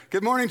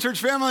Good morning, church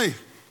family.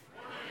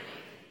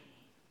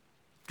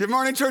 Good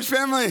morning, church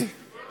family.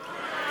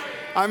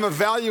 I'm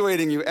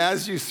evaluating you.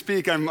 As you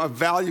speak, I'm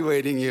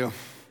evaluating you.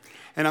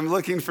 And I'm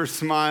looking for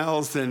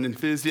smiles and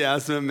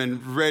enthusiasm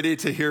and ready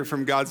to hear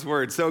from God's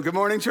word. So good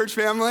morning, church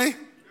family.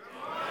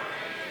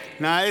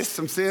 Nice.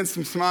 I'm seeing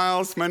some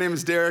smiles. My name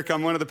is Derek.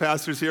 I'm one of the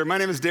pastors here. My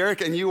name is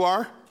Derek, and you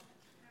are?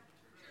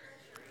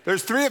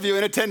 There's 3 of you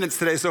in attendance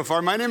today so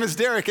far. My name is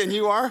Derek, and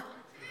you are?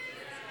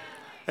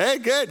 Hey,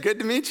 good. Good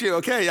to meet you.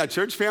 Okay, yeah,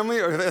 church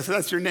family, or if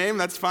that's your name,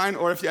 that's fine.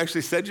 Or if you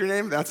actually said your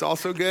name, that's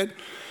also good.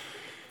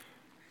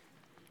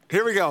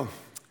 Here we go.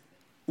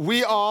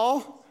 We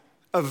all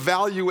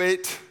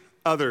evaluate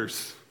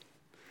others.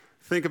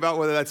 Think about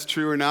whether that's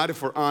true or not.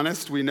 If we're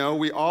honest, we know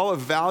we all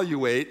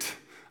evaluate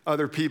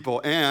other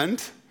people,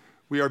 and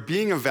we are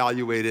being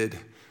evaluated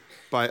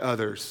by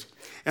others.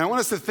 And I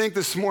want us to think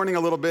this morning a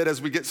little bit as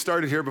we get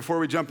started here before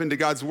we jump into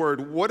God's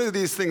word. What do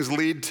these things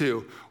lead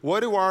to?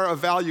 What do our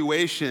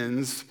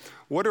evaluations,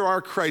 what are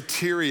our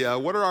criteria,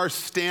 what are our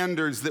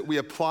standards that we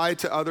apply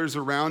to others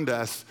around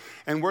us,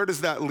 and where does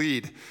that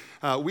lead?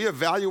 We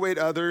evaluate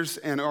others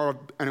and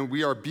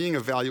we are being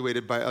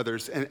evaluated by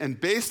others. And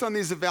based on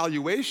these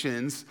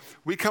evaluations,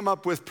 we come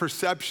up with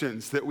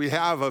perceptions that we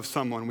have of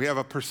someone. We have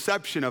a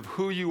perception of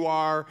who you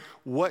are,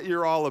 what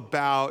you're all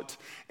about.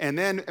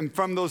 And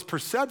from those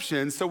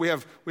perceptions, so we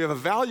have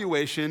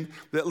evaluation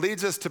that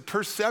leads us to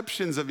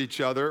perceptions of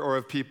each other or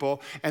of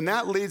people. And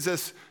that leads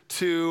us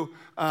to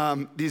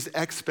these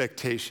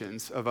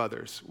expectations of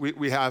others.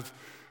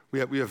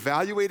 We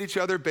evaluate each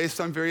other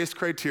based on various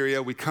criteria.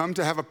 We come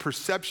to have a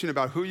perception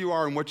about who you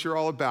are and what you're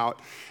all about.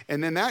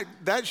 And then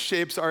that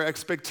shapes our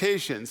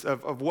expectations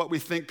of what we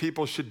think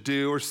people should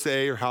do or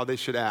say or how they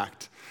should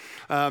act.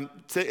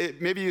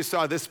 Maybe you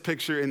saw this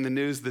picture in the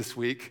news this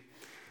week.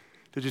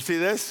 Did you see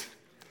this?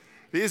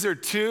 These are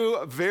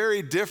 2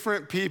 very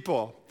different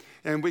people.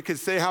 And we could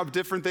say how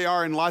different they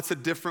are in lots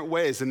of different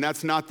ways, and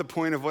that's not the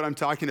point of what I'm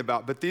talking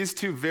about. But these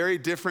 2 very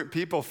different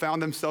people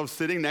found themselves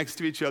sitting next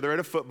to each other at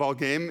a football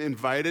game,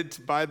 invited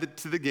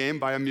to the game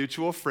by a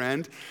mutual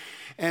friend.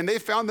 And they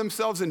found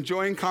themselves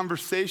enjoying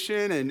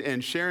conversation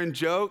and sharing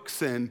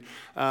jokes and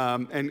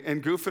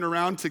goofing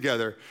around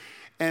together.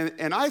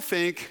 And I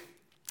think,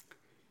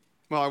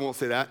 well, I won't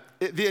say that.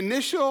 The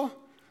initial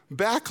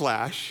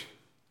backlash,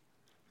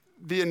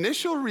 the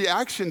initial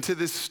reaction to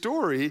this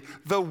story,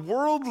 the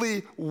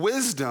worldly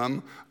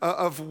wisdom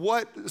of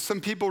what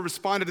some people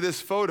responded to this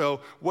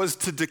photo was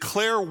to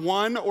declare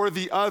one or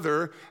the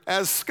other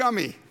as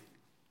scummy.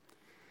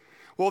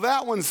 Well,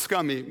 that one's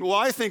scummy. Well,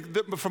 I think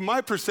that from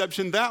my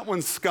perception, that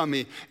one's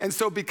scummy. And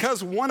so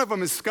because one of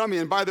them is scummy,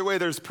 and by the way,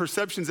 there's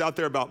perceptions out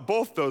there about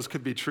both those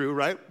could be true,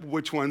 right?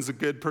 Which one's a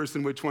good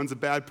person, which one's a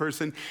bad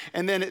person.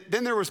 And then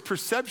there was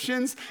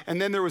perceptions,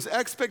 and then there was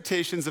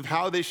expectations of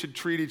how they should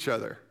treat each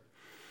other.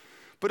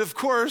 But of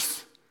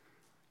course,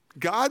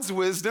 God's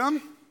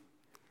wisdom,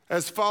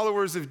 as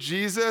followers of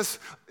Jesus,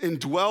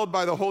 indwelled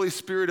by the Holy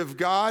Spirit of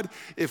God,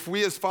 if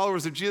we as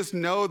followers of Jesus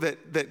know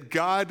that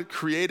God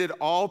created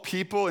all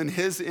people in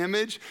his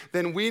image,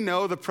 then we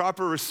know the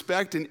proper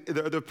respect and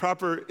the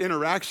proper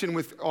interaction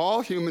with all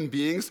human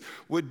beings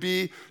would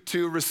be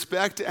to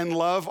respect and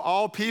love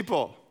all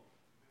people.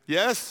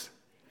 Yes?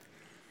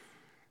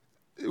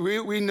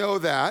 We know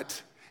that.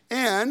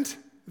 And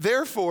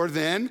therefore,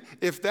 then,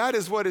 if that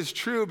is what is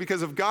true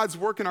because of God's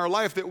work in our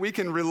life, that we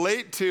can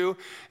relate to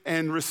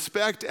and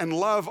respect and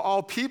love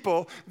all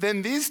people,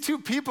 then these 2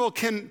 people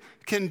can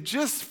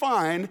just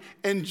fine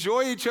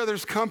enjoy each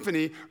other's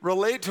company,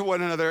 relate to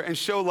one another, and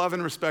show love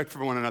and respect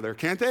for one another,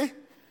 can't they?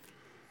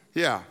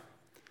 Yeah.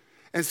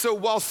 And so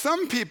while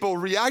some people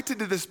reacted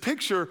to this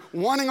picture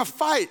wanting a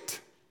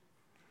fight,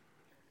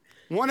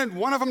 wanted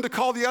one of them to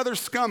call the other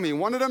scummy,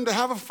 wanted them to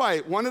have a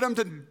fight, wanted them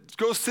to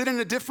go sit in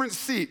a different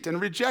seat and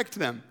reject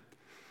them.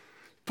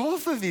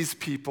 Both of these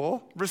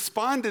people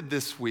responded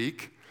this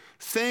week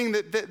saying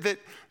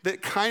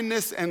that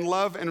kindness and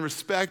love and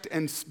respect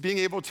and being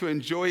able to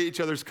enjoy each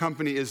other's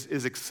company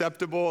is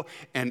acceptable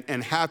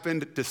and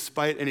happened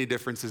despite any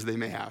differences they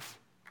may have.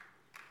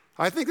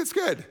 I think it's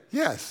good,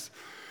 yes.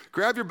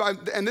 Grab your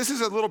Bible, and this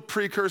is a little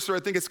precursor. I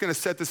think it's going to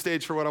set the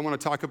stage for what I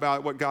want to talk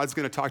about, what God's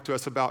going to talk to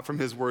us about from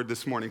his word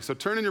this morning. So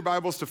turn in your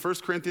Bibles to 1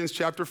 Corinthians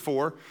chapter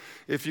 4,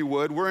 if you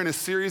would. We're in a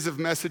series of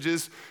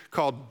messages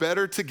called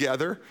Better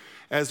Together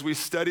as we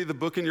study the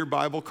book in your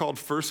Bible called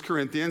 1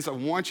 Corinthians. I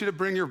want you to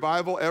bring your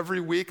Bible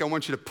every week. I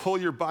want you to pull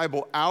your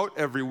Bible out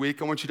every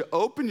week. I want you to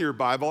open your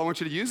Bible. I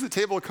want you to use the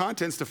table of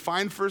contents to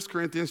find 1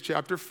 Corinthians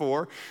chapter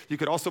 4. You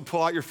could also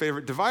pull out your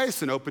favorite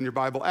device and open your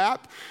Bible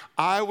app.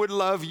 I would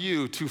love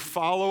you to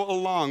follow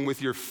along with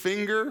your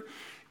finger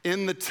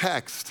in the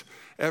text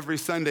every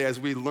Sunday as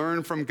we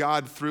learn from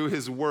God through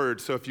his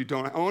word. So if you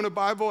don't own a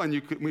Bible and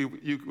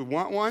you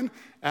want one,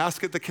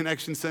 ask at the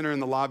Connection Center in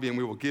the lobby and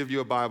we will give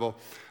you a Bible.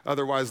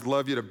 Otherwise,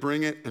 love you to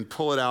bring it and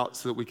pull it out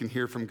so that we can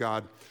hear from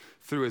God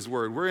through his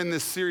word. We're in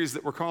this series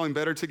that we're calling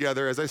Better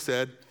Together, as I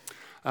said.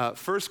 1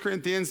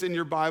 Corinthians in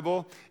your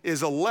Bible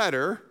is a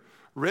letter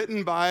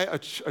written by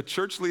a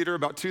church leader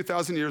about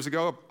 2,000 years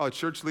ago, a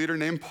church leader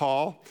named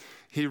Paul.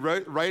 He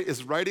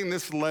is writing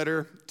this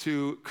letter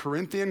to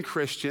Corinthian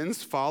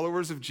Christians,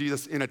 followers of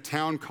Jesus, in a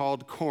town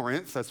called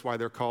Corinth. That's why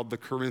they're called the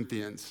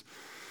Corinthians.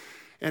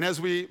 And as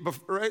in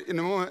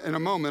a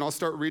moment, I'll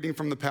start reading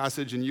from the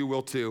passage, and you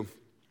will too.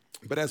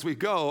 But as we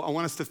go, I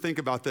want us to think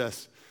about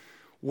this.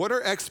 What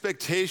are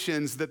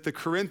expectations that the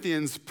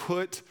Corinthians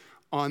put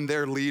on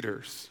their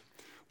leaders?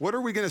 What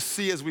are we going to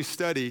see as we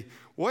study?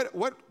 What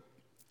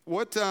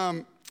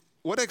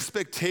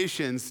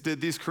expectations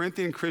did these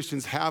Corinthian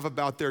Christians have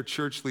about their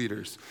church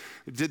leaders?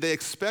 Did they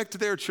expect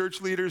their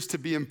church leaders to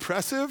be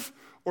impressive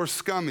or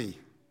scummy?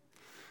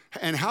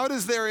 And how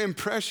does their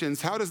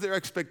impressions, how does their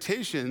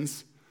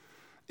expectations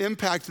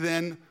impact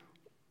then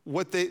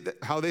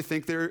how they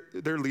think their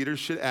leaders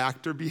should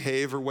act or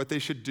behave, or what they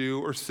should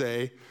do or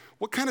say?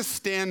 What kind of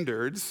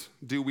standards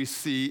do we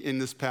see in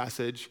this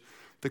passage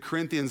the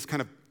Corinthians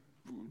kind of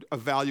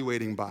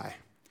evaluating by?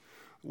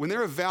 When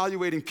they're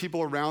evaluating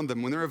people around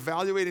them, when they're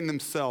evaluating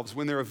themselves,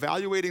 when they're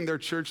evaluating their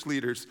church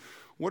leaders,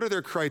 what are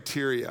their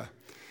criteria?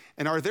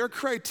 And are their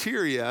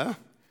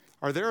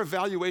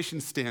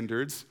evaluation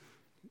standards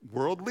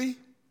worldly,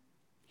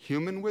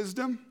 human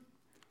wisdom,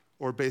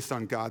 or based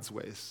on God's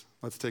ways?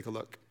 Let's take a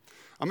look.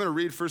 I'm going to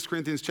read 1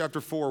 Corinthians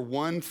chapter 4,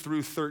 1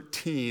 through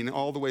 13,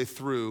 all the way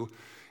through,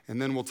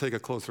 and then we'll take a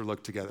closer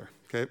look together,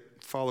 okay?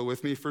 Follow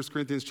with me, 1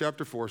 Corinthians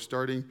chapter 4,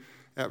 starting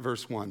at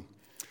verse 1.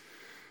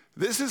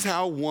 This is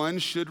how one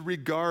should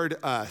regard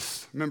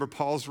us. Remember,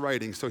 Paul's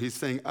writing, so he's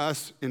saying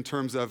us in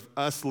terms of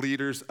us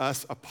leaders,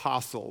 us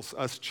apostles,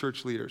 us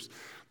church leaders.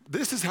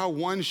 This is how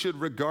one should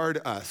regard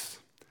us,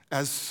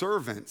 as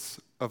servants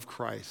of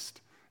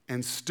Christ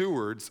and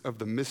stewards of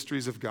the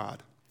mysteries of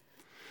God.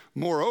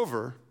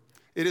 Moreover,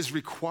 it is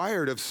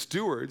required of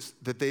stewards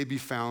that they be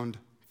found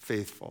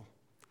faithful.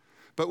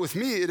 But with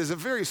me, it is a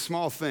very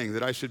small thing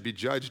that I should be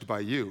judged by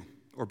you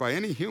or by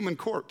any human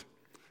court.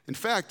 In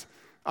fact,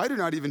 I do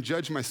not even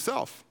judge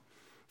myself,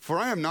 for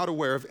I am not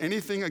aware of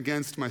anything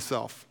against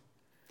myself,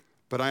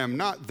 but I am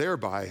not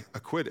thereby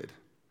acquitted.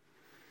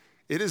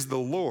 It is the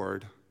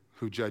Lord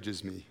who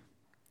judges me.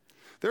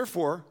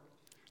 Therefore,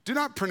 do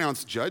not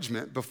pronounce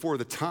judgment before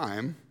the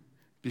time,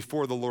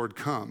 before the Lord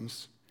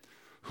comes,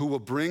 who will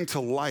bring to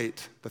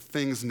light the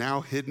things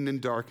now hidden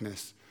in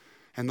darkness,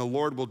 and the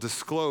Lord will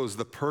disclose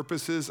the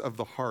purposes of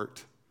the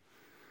heart.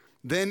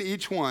 Then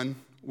each one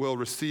will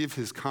receive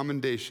his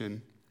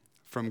commendation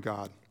from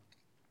God.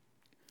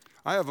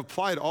 I have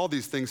applied all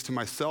these things to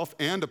myself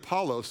and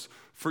Apollos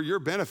for your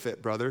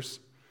benefit, brothers,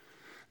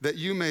 that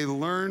you may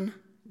learn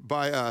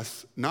by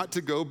us not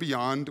to go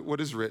beyond what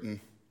is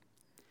written,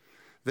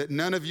 that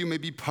none of you may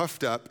be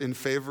puffed up in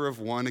favor of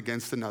one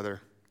against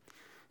another.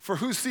 For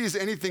who sees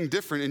anything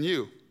different in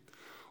you?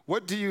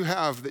 What do you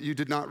have that you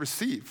did not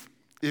receive?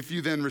 If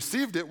you then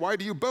received it, why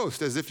do you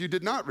boast as if you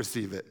did not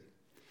receive it?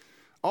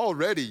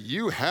 Already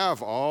you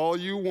have all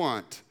you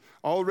want.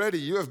 Already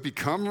you have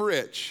become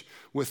rich.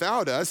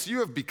 Without us, you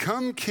have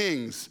become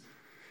kings.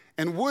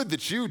 And would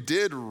that you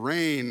did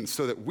reign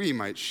so that we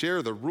might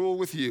share the rule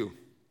with you.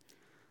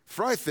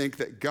 For I think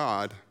that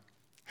God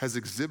has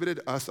exhibited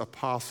us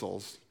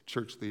apostles,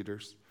 church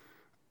leaders,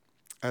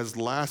 as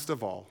last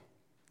of all,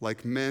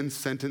 like men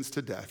sentenced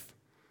to death,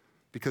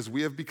 because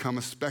we have become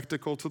a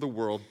spectacle to the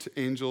world, to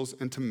angels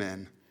and to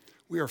men.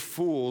 We are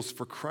fools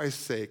for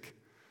Christ's sake,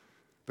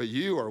 but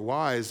you are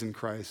wise in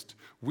Christ.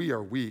 We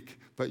are weak,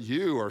 but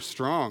you are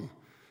strong.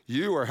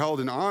 You are held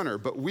in honor,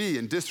 but we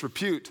in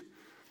disrepute.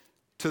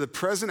 To the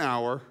present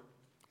hour,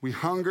 we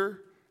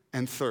hunger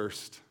and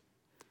thirst.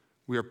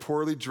 We are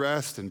poorly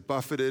dressed and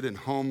buffeted and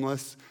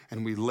homeless,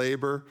 and we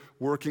labor,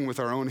 working with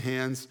our own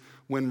hands.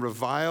 When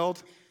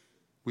reviled,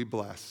 we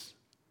bless.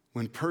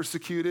 When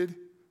persecuted,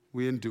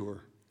 we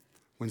endure.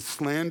 When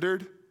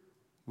slandered,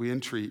 we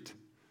entreat.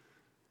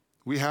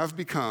 We have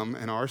become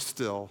and are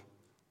still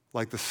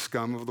like the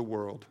scum of the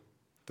world,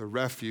 the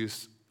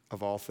refuse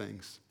of all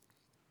things.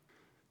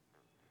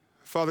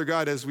 Father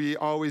God, as we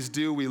always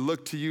do, we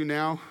look to you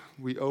now.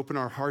 We open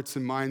our hearts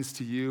and minds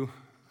to you.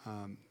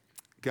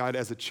 God,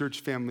 as a church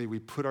family, we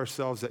put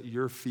ourselves at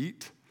your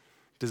feet,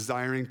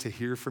 desiring to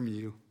hear from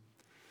you.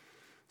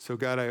 So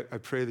God, I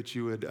pray that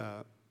you would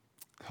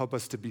help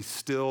us to be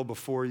still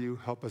before you.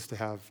 Help us to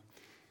have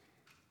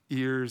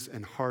ears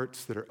and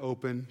hearts that are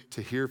open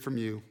to hear from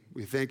you.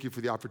 We thank you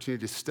for the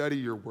opportunity to study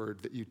your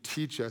word, that you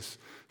teach us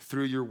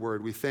through your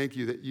word. We thank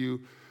you that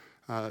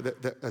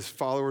that as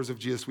followers of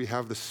Jesus, we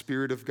have the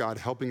Spirit of God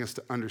helping us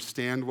to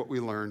understand what we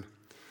learn.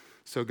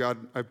 So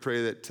God, I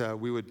pray that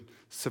we would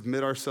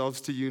submit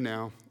ourselves to you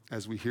now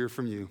as we hear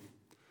from you.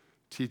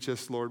 Teach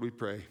us, Lord, we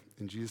pray.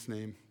 In Jesus'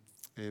 name,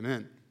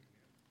 amen.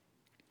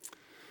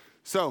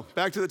 So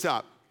back to the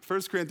top.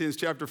 1 Corinthians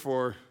chapter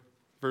 4,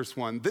 verse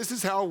 1. This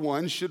is how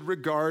one should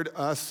regard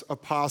us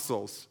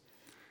apostles,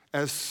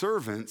 as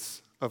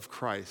servants of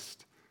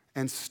Christ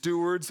and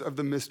stewards of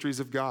the mysteries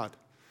of God.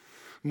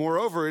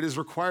 Moreover, it is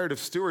required of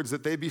stewards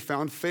that they be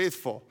found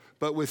faithful.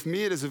 But with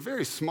me, it is a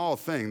very small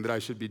thing that I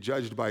should be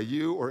judged by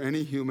you or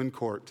any human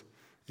court.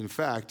 In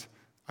fact,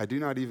 I do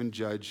not even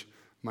judge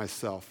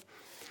myself.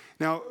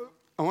 Now,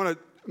 I want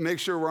to make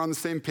sure we're on the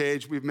same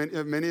page.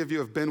 Many of you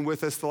have been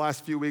with us the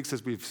last few weeks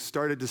as we've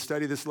started to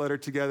study this letter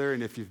together,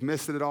 and if you've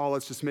missed it at all,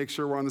 let's just make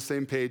sure we're on the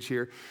same page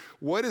here.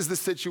 What is the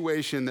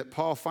situation that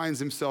Paul finds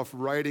himself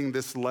writing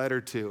this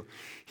letter to?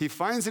 He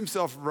finds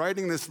himself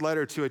writing this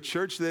letter to a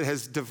church that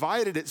has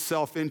divided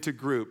itself into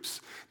groups.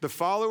 The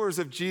followers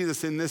of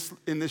Jesus in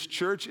this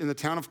church in the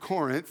town of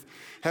Corinth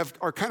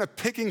are kind of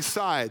picking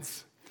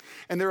sides.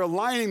 And they're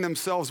aligning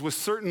themselves with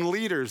certain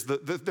leaders,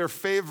 their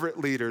favorite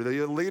leader,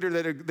 the leader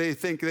that they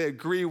think they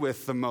agree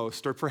with the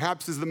most, or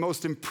perhaps is the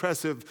most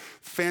impressive,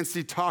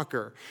 fancy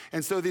talker.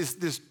 And so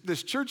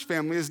this church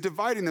family is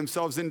dividing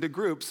themselves into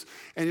groups.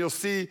 And you'll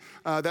see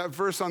that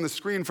verse on the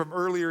screen from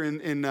earlier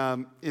in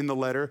the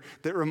letter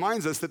that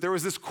reminds us that there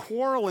was this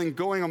quarreling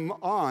going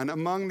on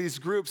among these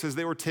groups as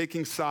they were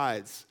taking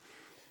sides.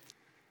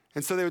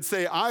 And so they would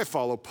say, I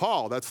follow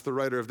Paul, that's the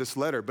writer of this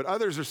letter. But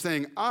others are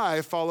saying, I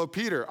follow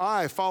Peter,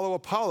 I follow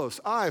Apollos,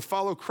 I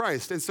follow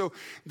Christ. And so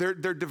they're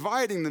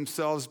dividing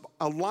themselves,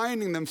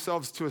 aligning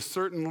themselves to a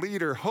certain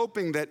leader,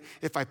 hoping that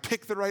if I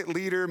pick the right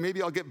leader,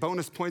 maybe I'll get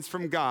bonus points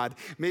from God.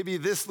 Maybe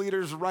this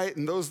leader's right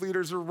and those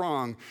leaders are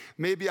wrong.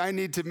 Maybe I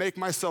need to make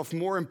myself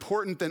more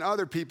important than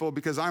other people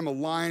because I'm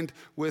aligned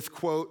with,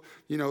 quote,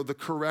 the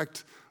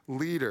correct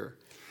leader.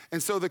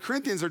 And so the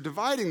Corinthians are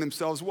dividing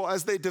themselves. Well,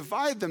 as they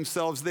divide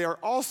themselves, they are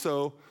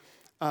also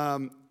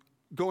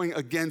going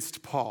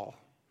against Paul.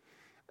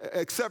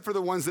 Except for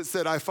the ones that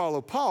said, I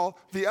follow Paul,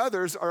 the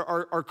others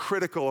are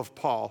critical of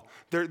Paul.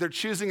 They're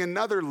choosing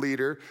another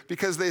leader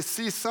because they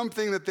see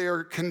something that they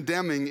are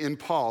condemning in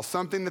Paul,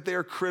 something that they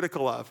are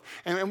critical of.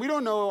 And we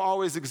don't know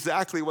always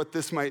exactly what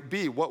this might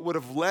be, what would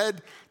have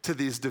led to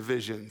these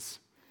divisions.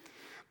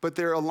 But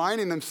they're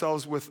aligning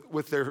themselves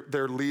with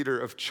their leader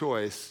of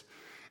choice.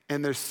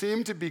 And they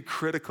seem to be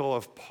critical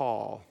of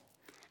Paul.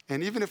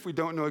 And even if we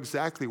don't know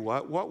exactly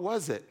what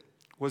was it?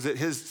 Was it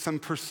some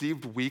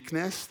perceived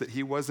weakness that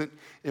he wasn't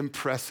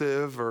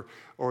impressive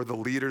or the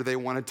leader they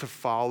wanted to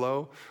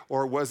follow?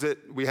 Or was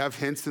it, we have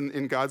hints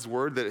in God's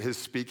word that his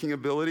speaking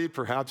ability,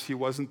 perhaps he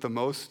wasn't the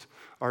most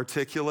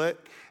articulate.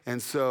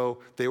 And so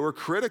they were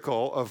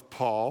critical of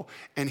Paul.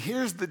 And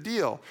here's the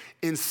deal.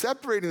 In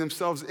separating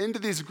themselves into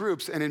these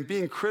groups and in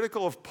being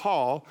critical of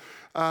Paul,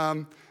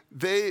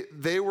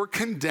 they were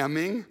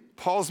condemning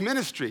Paul's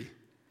ministry.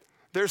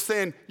 They're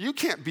saying, you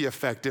can't be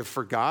effective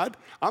for God.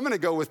 I'm going to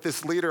go with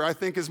this leader I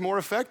think is more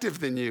effective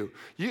than you.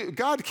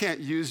 God can't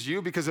use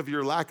you because of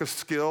your lack of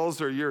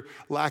skills or your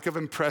lack of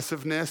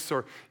impressiveness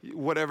or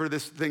whatever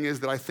this thing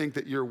is that I think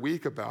that you're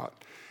weak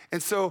about.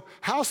 And so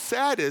how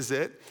sad is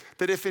it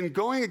that if in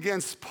going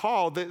against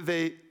Paul, that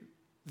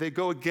they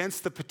go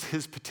against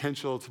his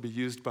potential to be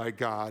used by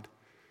God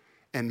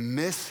and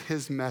miss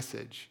his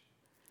message?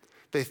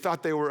 They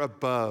thought they were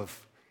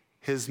above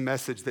his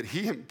message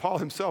that Paul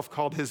himself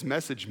called his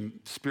message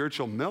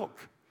spiritual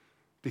milk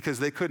because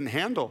they couldn't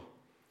handle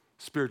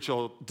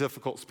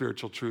difficult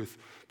spiritual truth.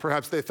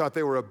 Perhaps they thought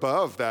they were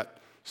above that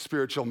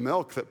spiritual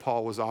milk that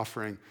Paul was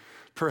offering.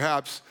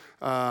 Perhaps,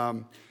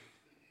 again,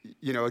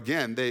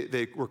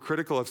 they were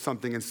critical of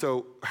something. And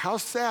so how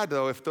sad,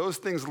 though, if those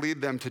things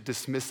lead them to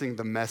dismissing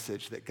the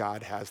message that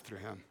God has through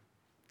him.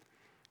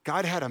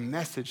 God had a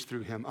message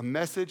through him, a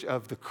message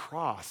of the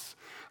cross,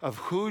 of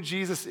who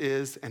Jesus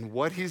is and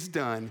what he's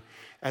done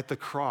at the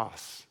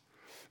cross.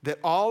 That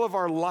all of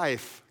our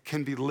life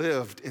can be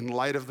lived in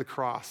light of the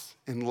cross,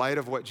 in light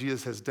of what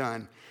Jesus has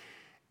done.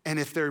 And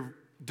if they're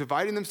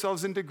dividing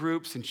themselves into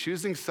groups and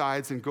choosing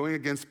sides and going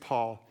against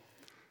Paul,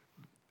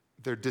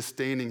 they're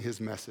disdaining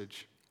his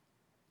message.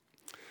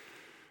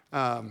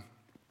 In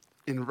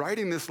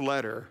writing this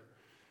letter,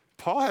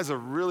 Paul has a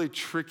really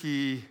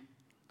tricky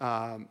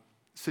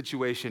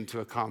situation to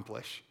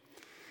accomplish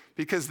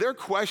because they're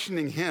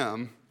questioning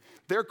him,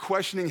 they're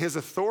questioning his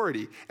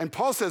authority. And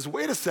Paul says,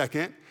 wait a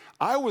second,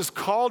 I was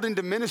called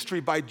into ministry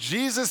by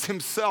Jesus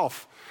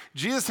himself.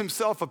 Jesus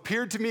himself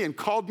appeared to me and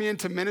called me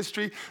into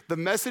ministry. The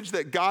message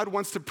that God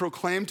wants to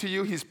proclaim to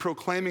you, he's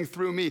proclaiming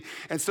through me.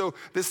 And so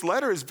this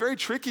letter is very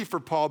tricky for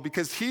Paul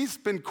because he's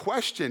been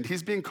questioned.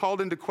 He's being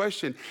called into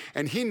question.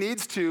 And he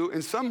needs to,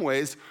 in some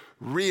ways,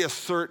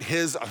 reassert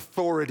his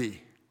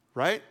authority,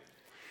 right?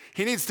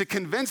 He needs to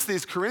convince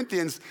these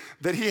Corinthians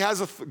that he has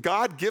a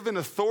God-given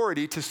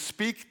authority to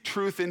speak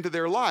truth into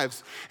their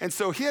lives. And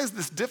so he has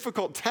this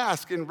difficult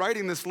task in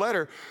writing this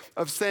letter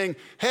of saying,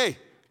 hey,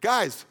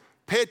 guys,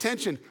 pay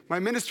attention. My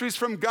ministry is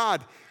from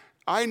God.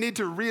 I need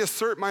to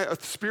reassert my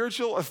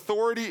spiritual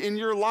authority in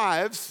your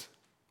lives.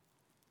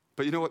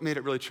 But you know what made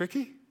it really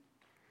tricky?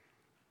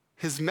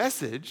 His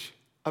message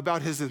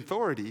about his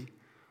authority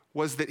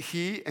was that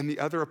he and the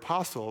other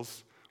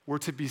apostles were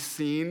to be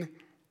seen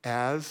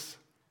as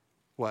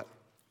what?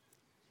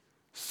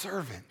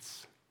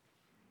 Servants.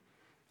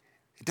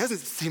 It doesn't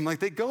seem like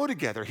they go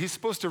together. He's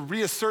supposed to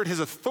reassert his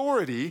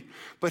authority,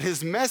 but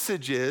his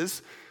message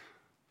is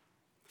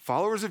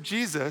followers of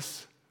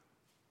Jesus,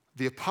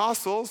 the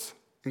apostles,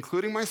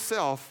 including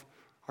myself,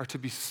 are to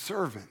be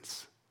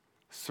servants.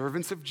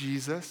 Servants of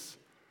Jesus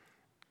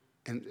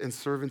and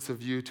servants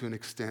of you to an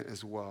extent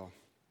as well.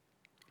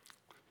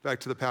 Back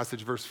to the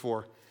passage, verse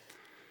 4.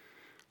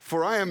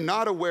 For I am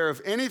not aware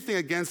of anything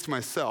against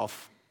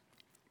myself,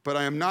 but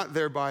I am not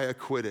thereby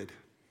acquitted.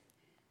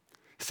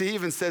 See, he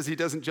even says he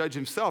doesn't judge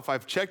himself.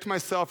 I've checked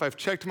myself. I've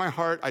checked my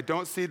heart. I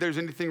don't see there's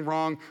anything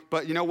wrong.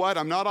 But you know what?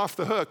 I'm not off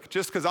the hook.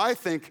 Just because I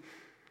think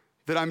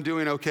that I'm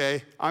doing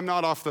okay, I'm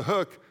not off the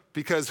hook,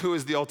 because who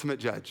is the ultimate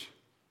judge?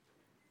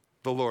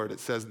 The Lord. It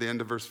says at the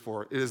end of verse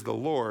 4, it is the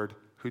Lord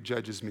who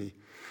judges me.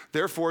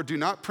 Therefore, do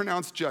not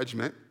pronounce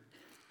judgment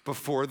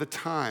before the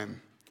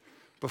time,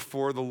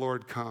 before the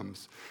Lord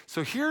comes.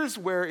 So here's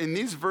where in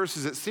these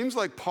verses, it seems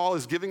like Paul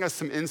is giving us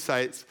some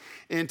insights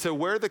into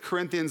where the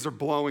Corinthians are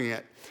blowing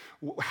it,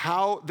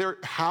 how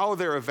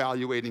they're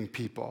evaluating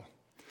people.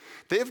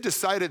 They've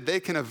decided they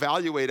can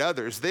evaluate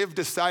others. They've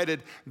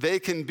decided they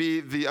can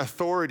be the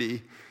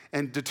authority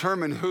and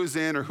determine who's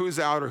in or who's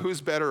out or who's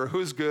better or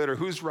who's good or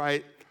who's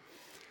right.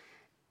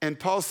 And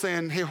Paul's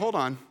saying, hey, hold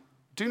on.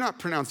 Do not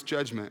pronounce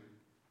judgment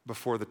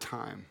before the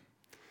time,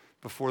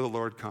 before the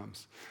Lord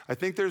comes. I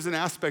think there's an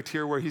aspect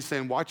here where he's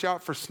saying, watch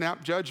out for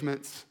snap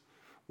judgments.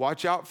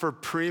 Watch out for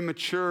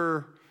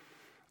premature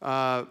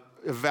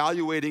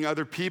evaluating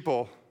other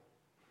people.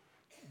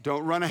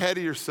 Don't run ahead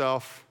of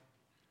yourself.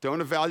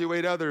 Don't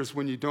evaluate others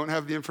when you don't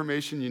have the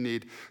information you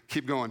need.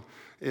 Keep going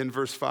in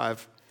verse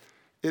 5.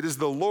 It is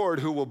the Lord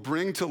who will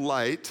bring to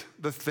light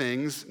the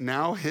things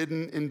now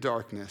hidden in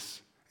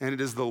darkness, and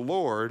it is the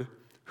Lord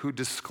who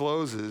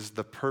discloses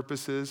the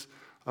purposes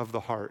of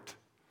the heart.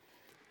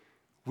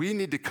 We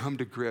need to come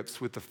to grips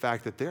with the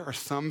fact that there are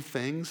some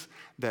things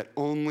that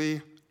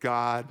only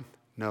God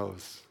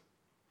knows.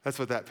 That's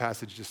what that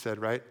passage just said,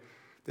 right?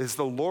 It's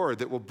the Lord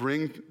that will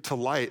bring to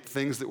light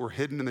things that were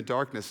hidden in the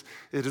darkness.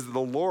 It is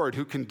the Lord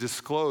who can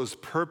disclose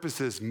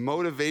purposes,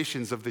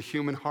 motivations of the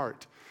human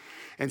heart.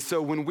 And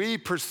so when we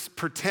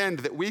pretend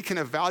that we can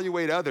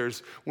evaluate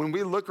others, when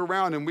we look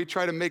around and we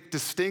try to make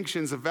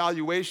distinctions,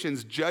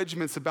 evaluations,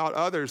 judgments about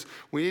others,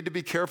 we need to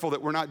be careful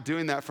that we're not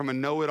doing that from a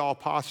know-it-all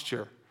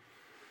posture.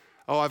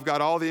 Oh, I've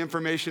got all the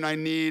information I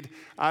need.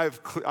 I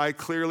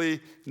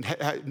clearly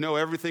know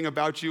everything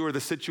about you or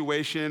the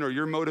situation or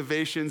your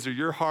motivations or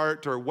your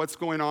heart or what's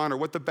going on or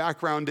what the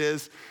background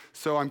is.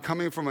 So I'm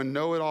coming from a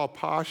know-it-all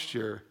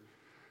posture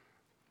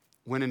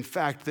when in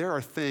fact there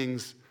are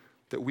things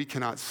that we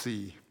cannot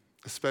see,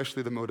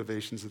 especially the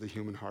motivations of the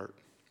human heart.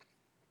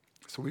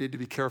 So we need to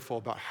be careful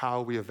about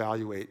how we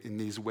evaluate in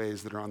these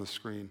ways that are on the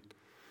screen.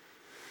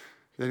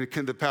 Then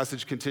the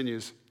passage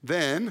continues.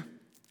 Then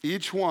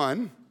each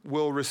one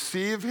will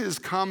receive his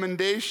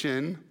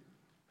commendation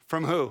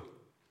from who?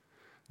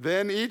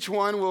 Then each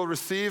one will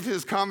receive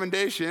his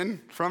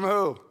commendation from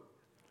who?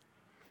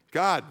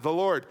 God, the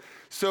Lord.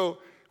 So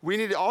we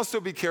need to also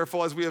be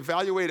careful as we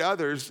evaluate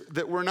others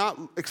that we're not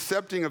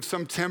accepting of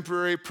some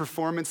temporary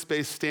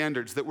performance-based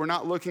standards, that we're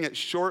not looking at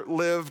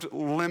short-lived,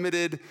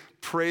 limited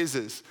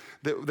praises,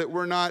 that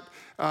we're not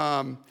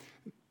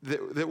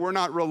that we're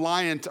not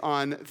reliant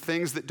on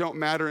things that don't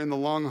matter in the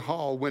long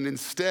haul, when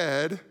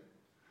instead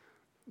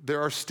there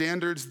are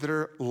standards that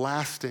are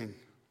lasting.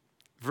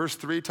 Verse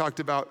 3 talked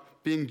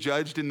about being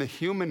judged in the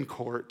human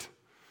court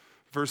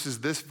versus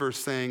this verse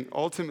saying,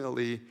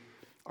 ultimately,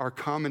 our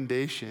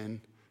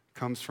commendation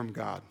comes from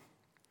God.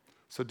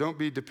 So don't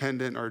be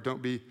dependent or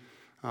don't be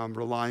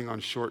relying on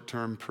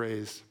short-term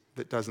praise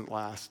that doesn't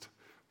last,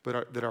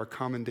 but that our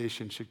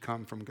commendation should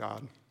come from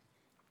God.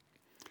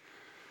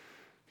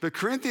 The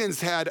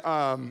Corinthians had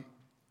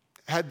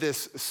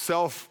this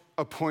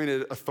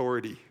self-appointed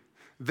authority.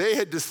 They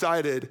had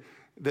decided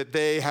that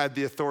they had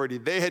the authority.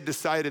 They had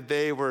decided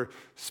they were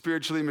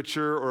spiritually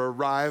mature or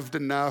arrived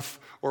enough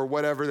or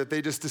whatever, that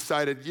they just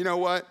decided, you know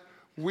what?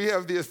 We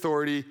have the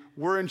authority.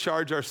 We're in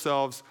charge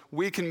ourselves.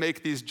 We can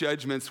make these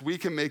judgments. We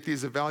can make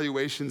these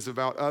evaluations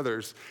about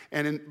others.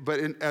 But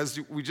as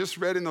we just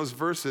read in those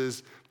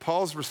verses,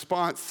 Paul's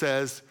response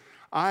says,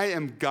 I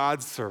am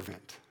God's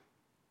servant.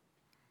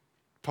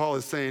 Paul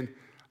is saying,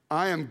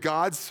 I am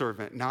God's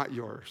servant, not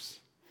yours.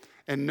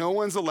 And no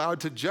one's allowed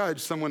to judge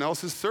someone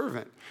else's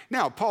servant.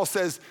 Now, Paul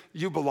says,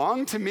 you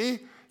belong to me.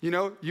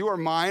 You are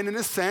mine in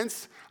a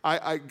sense.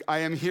 I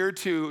am here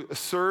to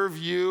serve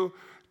you,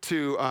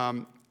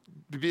 to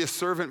be a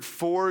servant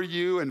for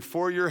you and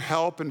for your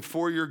help and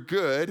for your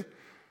good.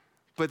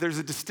 But there's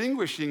a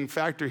distinguishing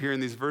factor here in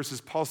these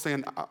verses. Paul's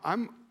saying,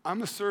 I'm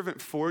a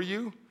servant for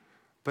you,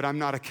 but I'm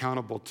not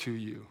accountable to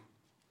you.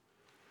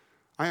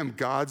 I am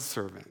God's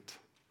servant.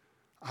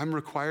 I'm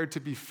required to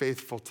be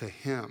faithful to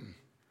him.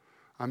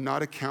 I'm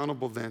not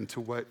accountable then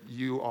to what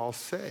you all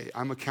say.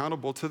 I'm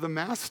accountable to the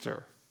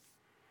master.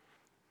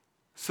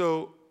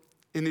 So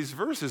in these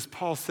verses,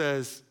 Paul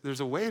says, there's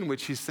a way in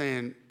which he's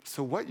saying,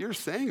 so what you're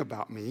saying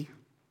about me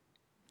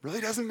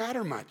really doesn't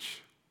matter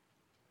much.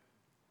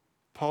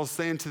 Paul's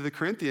saying to the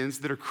Corinthians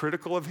that are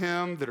critical of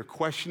him, that are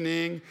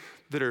questioning,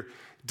 that are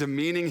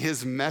demeaning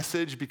his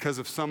message because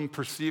of some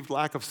perceived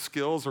lack of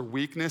skills or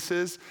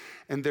weaknesses,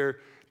 and they're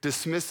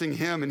dismissing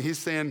him, and he's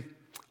saying,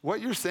 what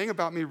you're saying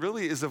about me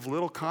really is of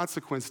little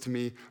consequence to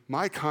me.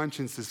 My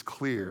conscience is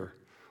clear.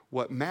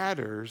 What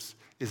matters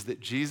is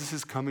that Jesus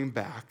is coming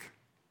back,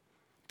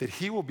 that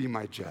he will be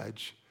my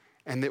judge,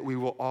 and that we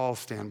will all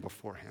stand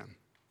before him.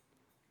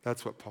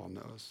 That's what Paul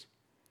knows.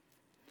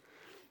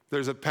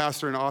 There's a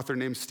pastor and author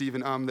named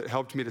Stephen that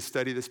helped me to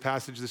study this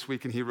passage this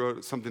week, and he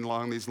wrote something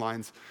along these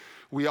lines.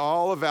 We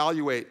all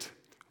evaluate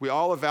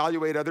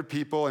other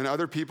people, and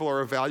other people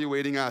are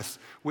evaluating us.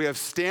 We have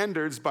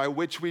standards by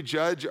which we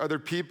judge other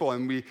people,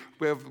 and we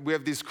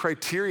have these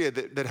criteria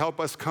that help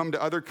us come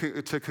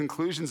to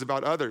conclusions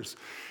about others.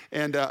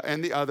 And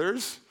the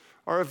others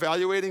are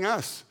evaluating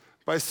us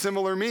by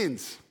similar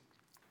means.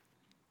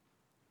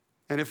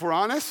 And if we're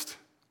honest,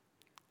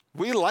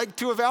 we like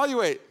to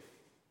evaluate.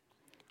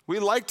 We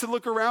like to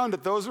look around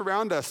at those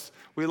around us.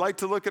 We like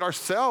to look at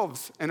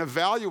ourselves and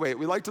evaluate.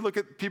 We like to look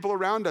at people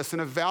around us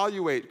and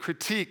evaluate,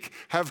 critique,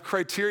 have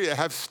criteria,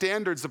 have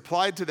standards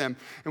applied to them.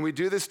 And we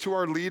do this to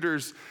our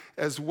leaders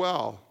as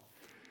well.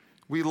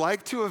 We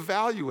like to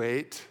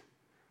evaluate,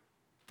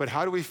 but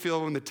how do we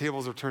feel when the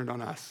tables are turned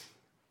on us?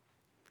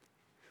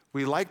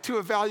 We like to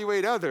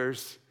evaluate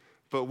others,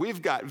 but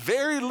we've got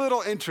very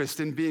little interest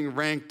in being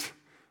ranked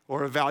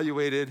or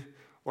evaluated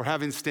or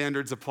having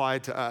standards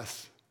applied to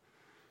us.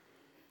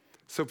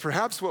 So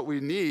perhaps what we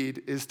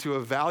need is to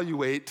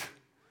evaluate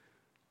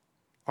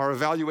our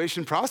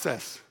evaluation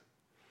process.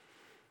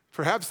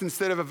 Perhaps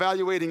instead of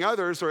evaluating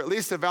others, or at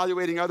least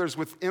evaluating others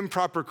with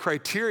improper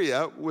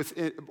criteria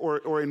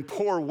or in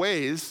poor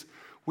ways,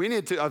 we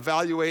need to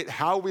evaluate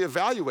how we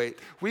evaluate.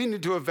 We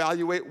need to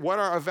evaluate what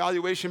our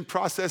evaluation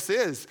process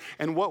is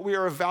and what we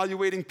are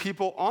evaluating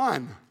people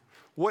on.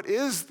 What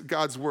is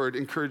God's word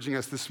encouraging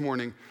us this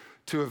morning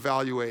to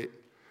evaluate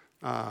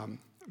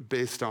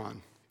based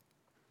on?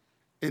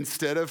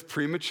 Instead of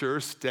premature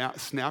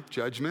snap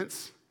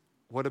judgments,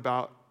 what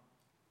about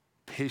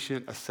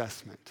patient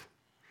assessment?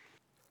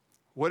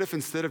 What if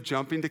instead of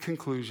jumping to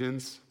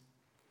conclusions,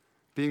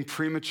 being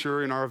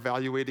premature in our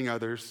evaluating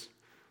others,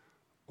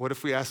 what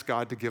if we ask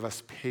God to give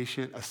us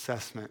patient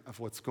assessment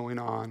of what's going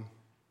on,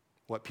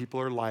 what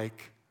people are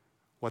like,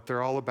 what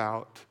they're all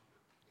about,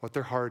 what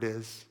their heart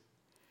is?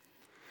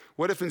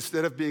 What if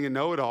instead of being a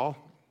know-it-all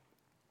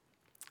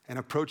and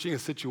approaching a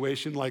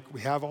situation like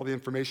we have all the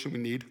information we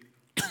need,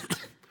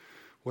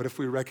 what if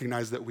we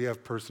recognize that we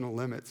have personal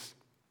limits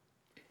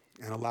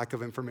and a lack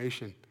of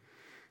information,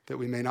 that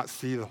we may not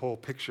see the whole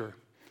picture,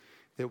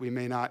 that we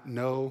may not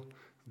know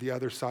the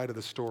other side of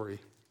the story?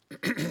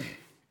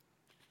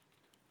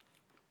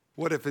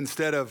 What if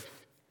instead of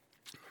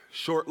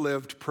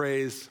short-lived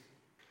praise,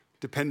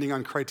 depending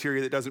on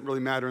criteria that doesn't really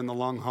matter in the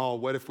long haul,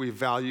 what if we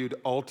valued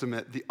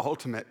the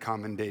ultimate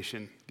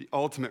commendation, the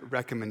ultimate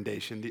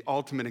recommendation, the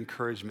ultimate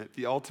encouragement,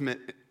 the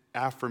ultimate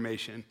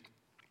affirmation,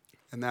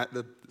 and that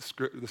the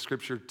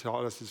scripture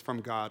taught us is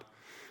from God?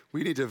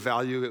 We need to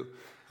value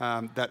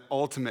that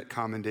ultimate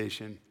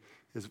commendation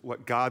is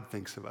what God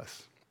thinks of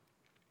us,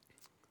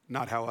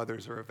 not how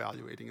others are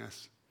evaluating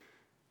us.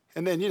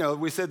 And then,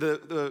 we said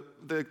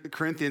the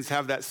Corinthians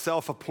have that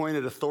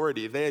self-appointed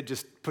authority. They had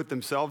just put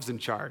themselves in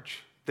charge.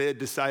 They had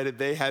decided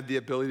they had the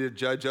ability to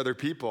judge other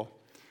people.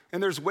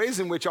 And there's ways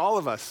in which all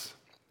of us,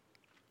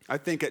 I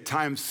think at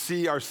times,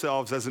 see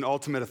ourselves as an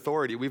ultimate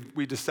authority.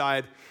 We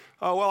decide,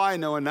 oh, well, I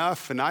know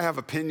enough, and I have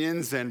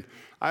opinions, and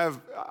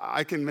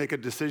I can make a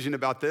decision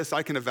about this.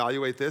 I can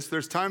evaluate this.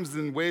 There's times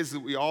and ways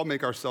that we all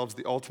make ourselves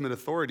the ultimate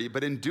authority,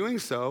 but in doing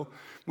so,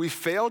 we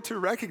fail to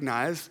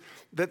recognize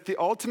that the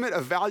ultimate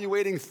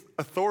evaluating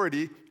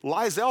authority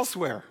lies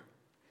elsewhere.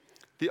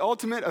 The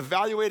ultimate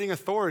evaluating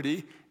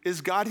authority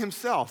is God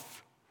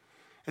himself.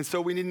 And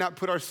so we need not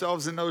put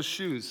ourselves in those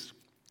shoes.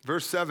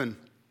 Verse 7,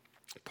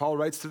 Paul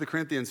writes to the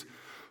Corinthians,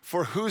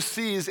 "For who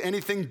sees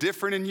anything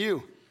different in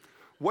you?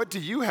 What do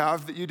you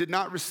have that you did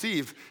not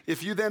receive?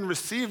 If you then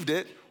received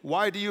it,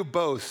 why do you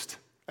boast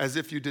as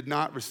if you did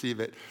not receive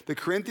it?" The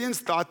Corinthians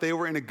thought they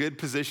were in a good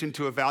position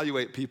to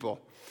evaluate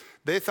people.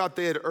 They thought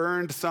they had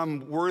earned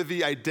some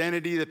worthy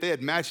identity, that they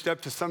had matched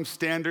up to some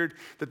standard,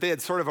 that they had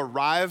sort of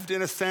arrived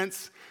in a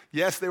sense.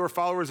 Yes, they were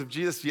followers of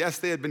Jesus. Yes,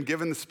 they had been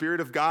given the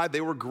Spirit of God.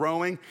 They were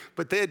growing,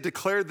 but they had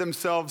declared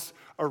themselves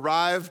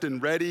arrived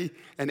and ready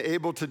and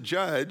able to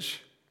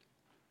judge.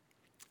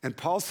 And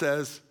Paul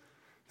says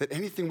that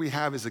anything we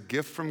have is a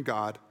gift from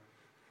God,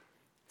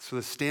 so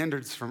the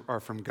standards are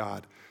from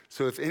God.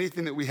 So if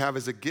anything that we have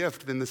is a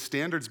gift, then the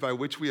standards by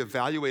which we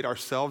evaluate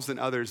ourselves and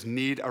others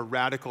need a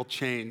radical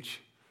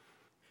change.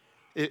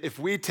 If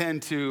we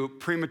tend to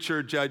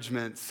premature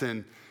judgments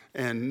and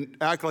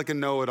act like a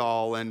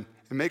know-it-all and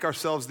make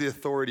ourselves the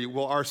authority,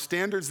 well, our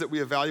standards that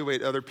we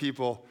evaluate other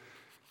people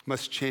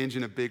must change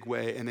in a big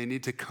way, and they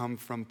need to come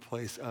from a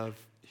place of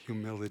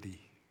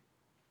humility.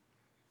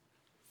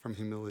 From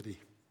humility.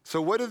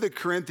 So what do the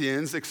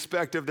Corinthians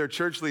expect of their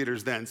church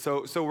leaders then?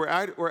 So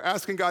we're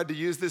asking God to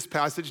use this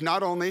passage.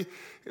 Not only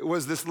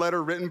was this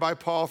letter written by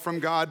Paul from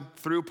God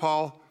through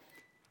Paul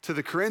to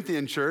the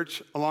Corinthian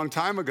church a long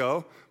time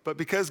ago, but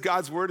because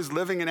God's word is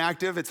living and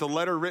active, it's a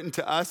letter written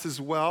to us as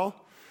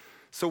well.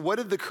 So what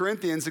did the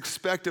Corinthians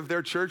expect of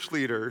their church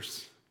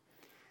leaders?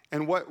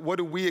 And what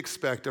do we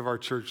expect of our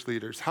church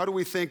leaders? How do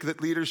we think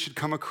that leaders should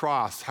come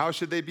across? How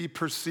should they be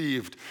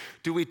perceived?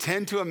 Do we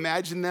tend to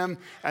imagine them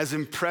as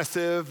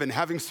impressive and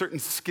having certain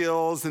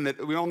skills and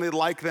that we only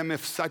like them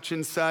if such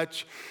and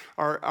such?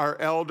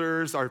 Our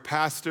elders, our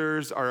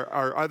pastors,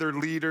 our other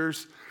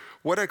leaders?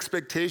 What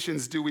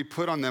expectations do we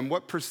put on them?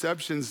 What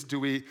perceptions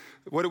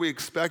what do we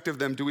expect of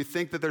them? Do we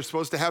think that they're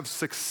supposed to have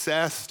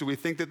success? Do we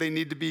think that they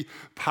need to be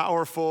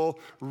powerful,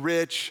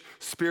 rich,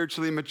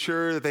 spiritually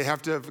mature, that they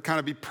have to kind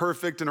of be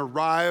perfect and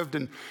arrived,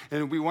 and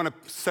we want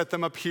to set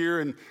them up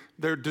here and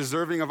they're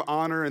deserving of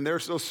honor and they're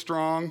so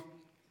strong?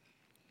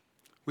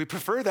 We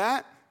prefer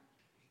that.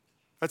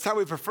 That's how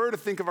we prefer to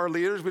think of our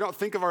leaders. We don't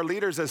think of our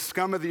leaders as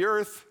scum of the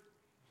earth.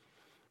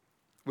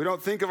 We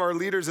don't think of our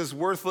leaders as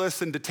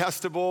worthless and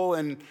detestable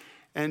and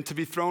to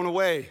be thrown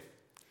away.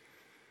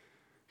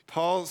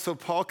 Paul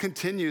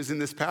continues in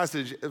this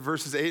passage,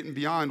 verses 8 and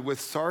beyond, with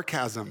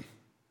sarcasm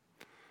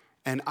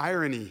and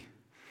irony.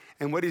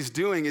 And what he's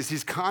doing is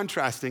he's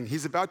contrasting.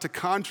 He's about to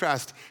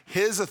contrast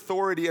his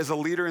authority as a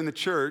leader in the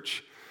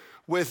church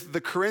with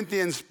the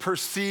Corinthians'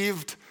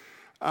 perceived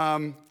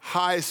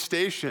high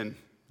station.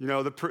 You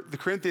know, the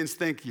Corinthians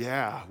think,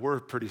 yeah, we're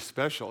pretty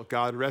special.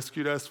 God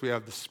rescued us. We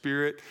have the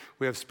Spirit.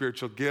 We have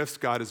spiritual gifts.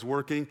 God is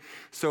working.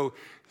 So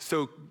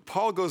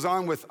Paul goes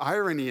on with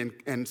irony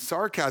and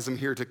sarcasm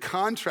here to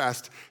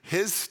contrast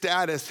his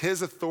status,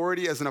 his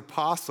authority as an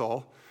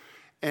apostle,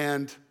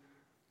 and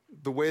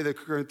the way the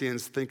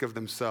Corinthians think of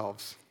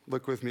themselves.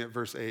 Look with me at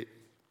verse 8.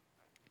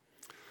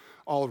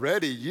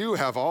 Already you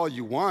have all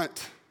you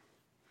want.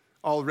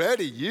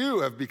 Already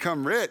you have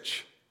become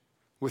rich.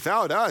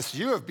 Without us,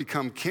 you have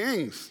become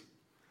kings,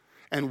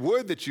 and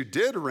would that you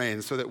did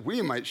reign so that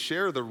we might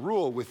share the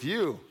rule with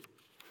you.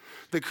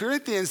 The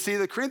Corinthians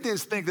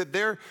think that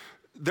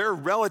their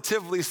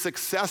relatively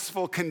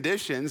successful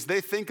conditions,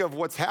 they think of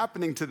what's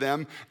happening to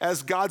them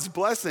as God's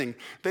blessing.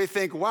 They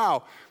think,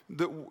 wow,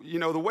 the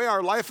way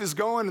our life is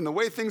going and the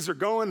way things are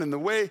going and the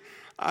way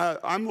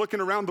I'm looking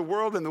around the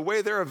world and the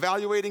way they're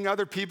evaluating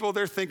other people,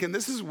 they're thinking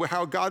this is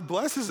how God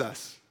blesses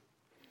us.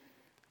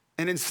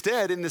 And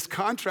instead, in this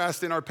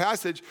contrast in our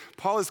passage,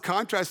 Paul is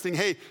contrasting,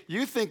 hey,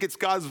 you think it's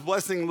God's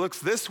blessing looks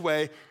this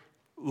way.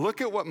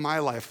 Look at what my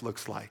life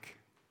looks like.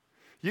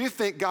 You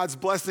think God's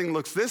blessing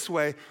looks this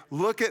way.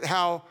 Look at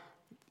how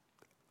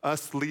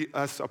us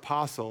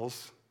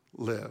apostles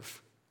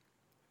live.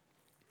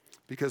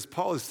 Because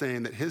Paul is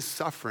saying that his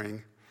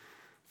suffering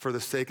for the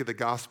sake of the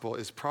gospel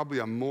is probably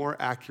a more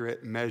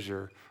accurate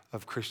measure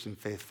of Christian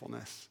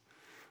faithfulness.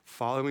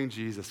 Following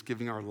Jesus,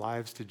 giving our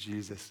lives to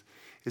Jesus,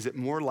 is it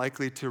more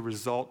likely to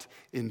result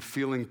in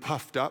feeling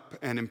puffed up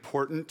and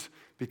important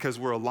because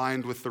we're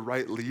aligned with the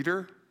right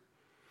leader?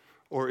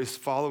 Or is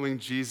following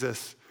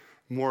Jesus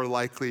more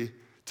likely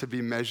to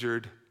be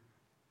measured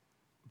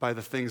by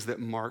the things that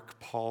mark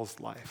Paul's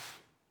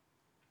life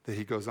that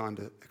he goes on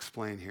to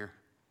explain here?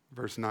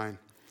 Verse 9.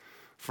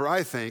 For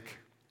I think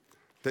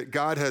that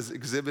God has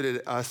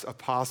exhibited us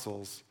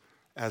apostles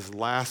as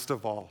last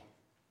of all,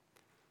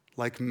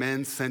 like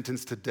men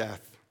sentenced to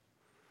death,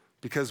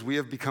 because we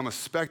have become a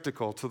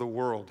spectacle to the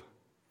world,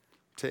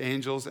 to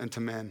angels and to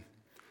men.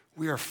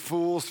 We are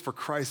fools for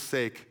Christ's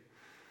sake,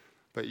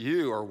 but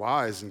you are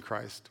wise in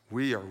Christ.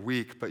 We are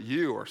weak, but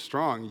you are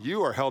strong.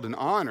 You are held in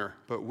honor,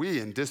 but we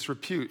in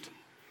disrepute.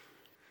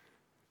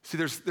 See,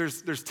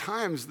 there's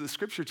times, the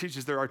scripture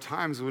teaches there are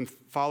times when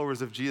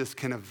followers of Jesus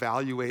can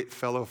evaluate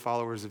fellow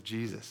followers of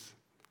Jesus.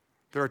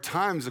 There are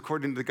times,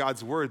 according to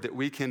God's word, that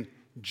we can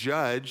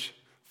judge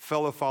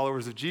fellow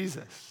followers of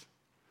Jesus.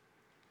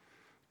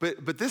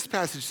 But this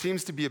passage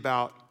seems to be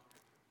about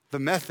the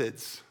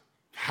methods,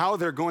 how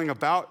they're going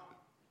about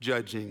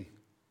judging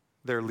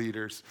their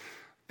leaders,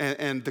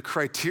 and the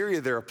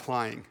criteria they're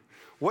applying.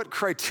 What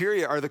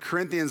criteria are the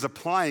Corinthians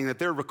applying that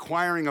they're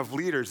requiring of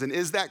leaders? And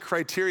is that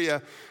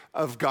criteria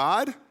of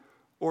God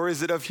or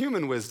is it of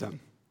human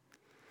wisdom?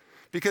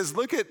 Because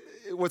look at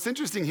what's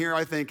interesting here,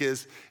 I think,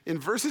 is in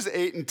verses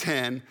 8 and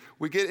 10,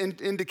 we get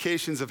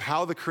indications of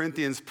how the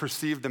Corinthians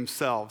perceive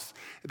themselves.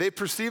 They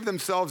perceive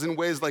themselves in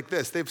ways like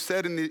this. They've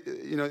said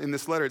in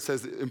this letter, it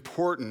says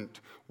important,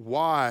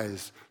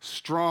 wise,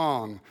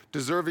 strong,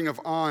 deserving of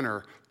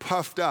honor,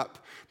 puffed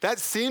up. That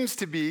seems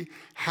to be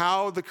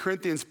how the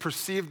Corinthians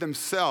perceive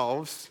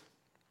themselves.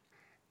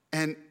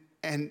 And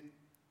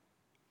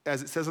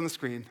as it says on the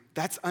screen,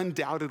 that's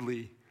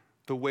undoubtedly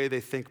the way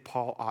they think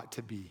Paul ought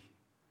to be.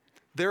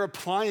 They're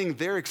applying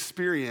their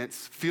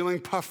experience, feeling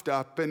puffed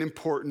up and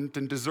important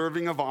and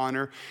deserving of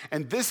honor,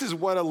 and this is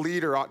what a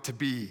leader ought to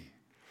be.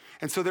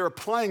 And so they're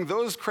applying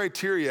those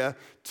criteria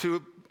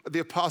to the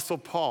Apostle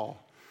Paul.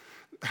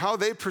 How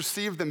they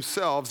perceive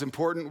themselves,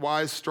 important,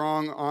 wise,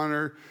 strong,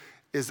 honor,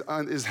 is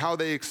how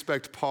they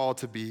expect Paul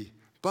to be.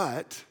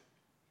 But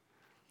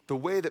the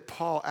way that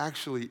Paul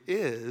actually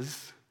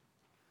is,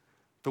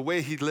 the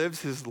way he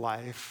lives his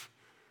life,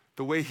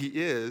 the way he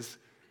is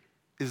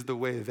the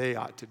way they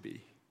ought to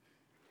be.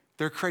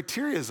 Their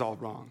criteria is all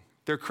wrong.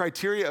 Their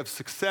criteria of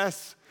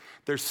success,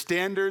 their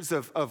standards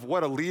of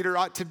what a leader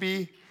ought to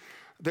be,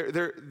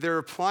 they're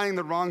applying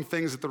the wrong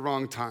things at the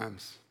wrong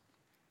times.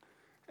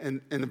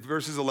 And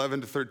verses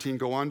 11 to 13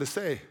 go on to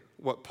say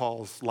what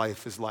Paul's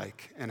life is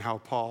like and how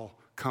Paul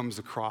comes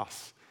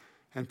across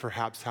and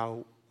perhaps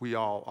how we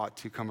all ought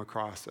to come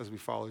across as we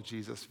follow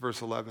Jesus.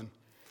 Verse 11,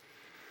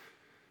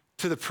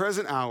 to the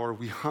present hour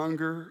we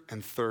hunger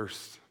and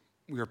thirst.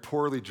 We are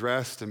poorly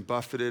dressed and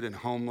buffeted and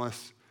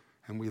homeless,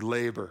 and we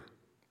labor,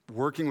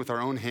 working with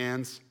our own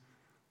hands.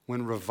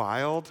 When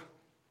reviled,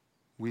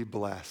 we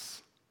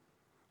bless.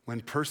 When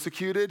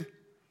persecuted,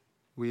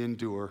 we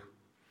endure.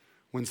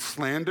 When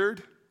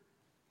slandered,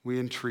 we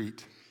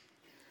entreat.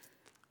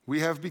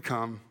 We have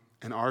become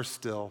and are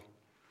still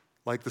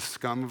like the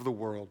scum of the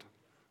world,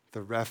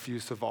 the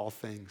refuse of all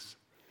things.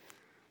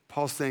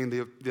 Paul's saying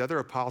the other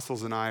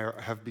apostles and I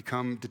have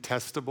become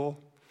detestable,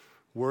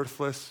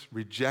 worthless,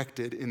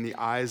 rejected in the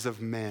eyes of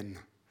men,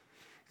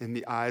 in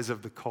the eyes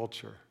of the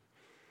culture,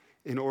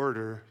 in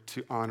order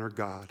to honor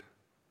God,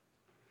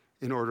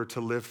 in order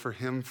to live for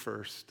Him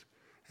first,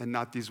 and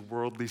not these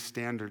worldly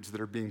standards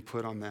that are being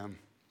put on them.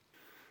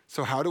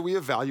 So how do we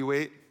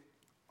evaluate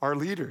our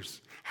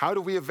leaders? How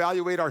do we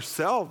evaluate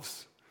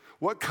ourselves?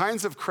 What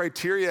kinds of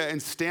criteria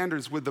and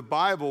standards would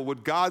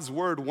God's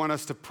word want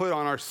us to put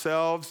on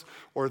ourselves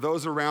or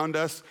those around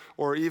us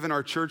or even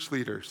our church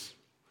leaders?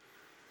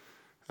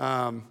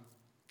 Where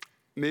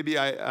do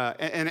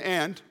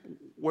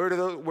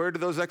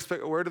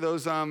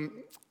those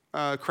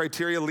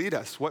criteria lead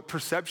us? What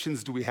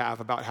perceptions do we have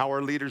about how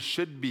our leaders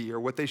should be or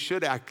what they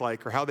should act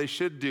like or how they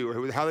should do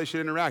or how they should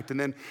interact? And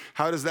then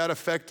how does that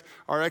affect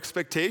our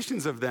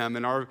expectations of them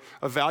and our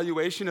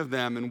evaluation of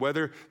them and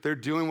whether they're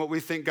doing what we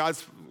think God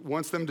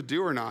wants them to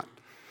do or not?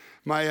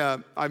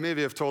 I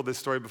maybe have told this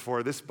story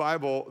before. This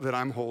Bible that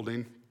I'm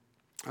holding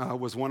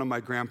was one of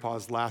my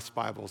grandpa's last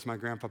Bibles. My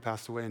grandpa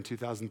passed away in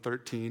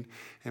 2013,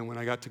 and when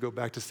I got to go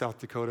back to South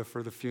Dakota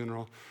for the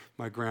funeral,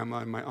 my grandma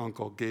and my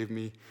uncle gave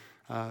me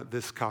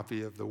this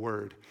copy of the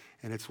Word,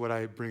 and it's what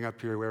I bring up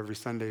here every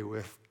Sunday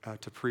with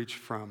to preach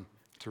from,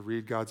 to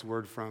read God's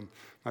Word from.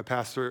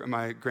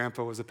 My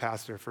grandpa was a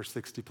pastor for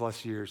 60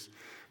 plus years.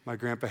 My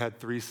grandpa had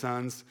 3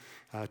 sons.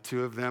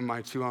 2 of them,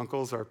 my 2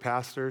 uncles, are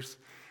pastors,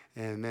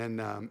 and then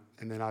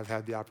I've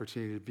had the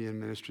opportunity to be in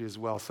ministry as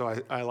well. So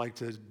I like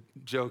to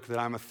joke that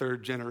I'm a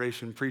 3rd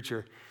generation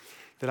preacher,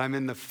 that I'm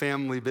in the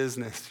family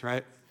business,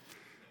 right?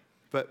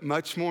 But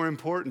much more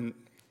important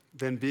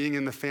than being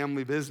in the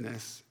family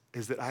business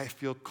is that I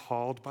feel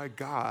called by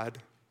God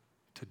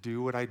to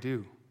do what I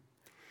do.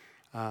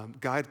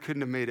 God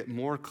couldn't have made it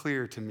more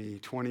clear to me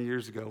 20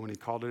 years ago when He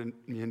called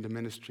me into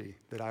ministry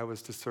that I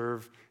was to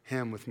serve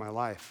Him with my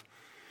life.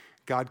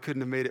 God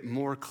couldn't have made it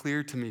more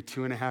clear to me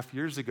 2.5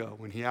 years ago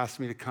when He asked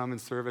me to come and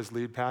serve as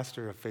lead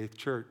pastor of Faith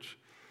Church.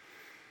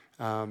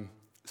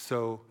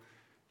 So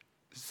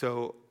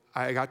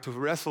I got to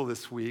wrestle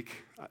this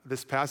week.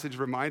 This passage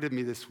reminded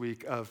me this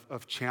week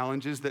of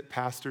challenges that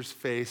pastors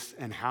face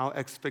and how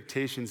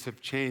expectations have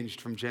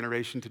changed from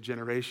generation to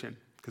generation.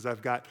 Because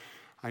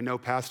I know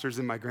pastors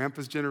in my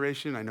grandpa's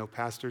generation, I know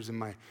pastors in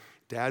my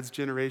dad's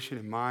generation,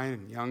 and mine,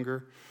 and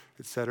younger,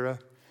 etc.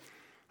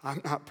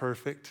 I'm not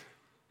perfect,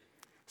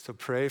 so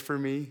pray for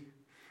me,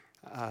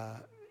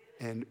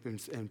 and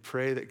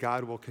pray that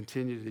God will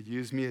continue to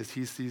use me as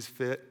He sees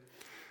fit.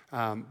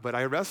 But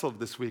I wrestled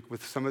this week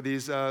with some of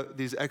these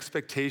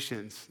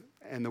expectations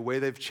and the way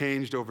they've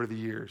changed over the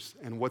years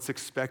and what's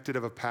expected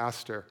of a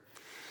pastor.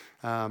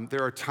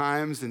 There are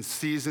times and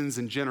seasons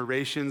and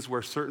generations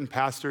where certain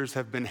pastors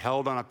have been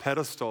held on a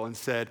pedestal and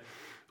said,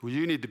 well,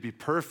 you need to be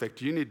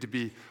perfect. You need to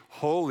be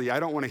holy. I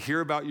don't want to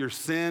hear about your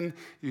sin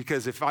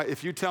because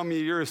if you tell me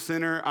you're a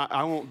sinner,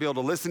 I won't be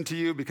able to listen to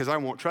you because I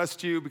won't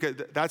trust you, because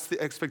that's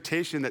the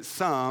expectation that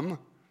some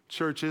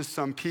churches,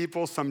 some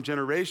people, some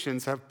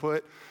generations have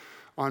put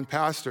on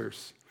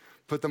pastors.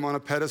 Put them on a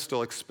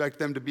pedestal, expect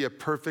them to be a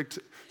perfect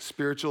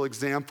spiritual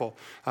example.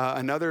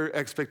 Another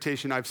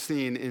expectation I've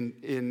seen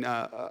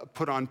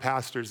put on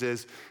pastors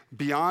is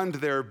beyond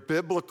their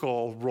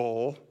biblical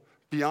role,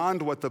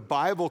 beyond what the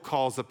Bible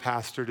calls a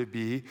pastor to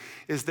be,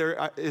 is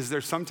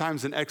there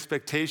sometimes an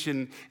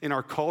expectation in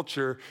our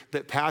culture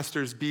that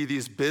pastors be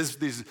these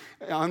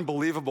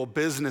unbelievable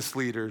business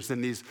leaders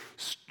and these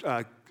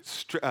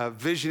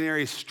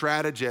visionary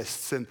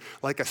strategists and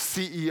like a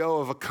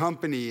CEO of a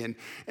company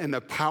and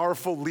a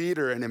powerful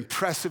leader and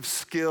impressive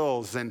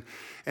skills and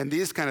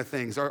these kind of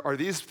things. Are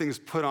these things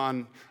put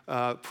on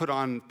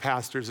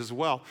pastors as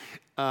well?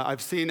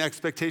 I've seen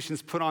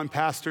expectations put on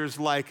pastors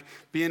like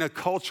being a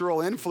cultural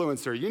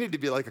influencer. You need to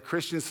be like a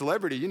Christian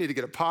celebrity. You need to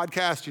get a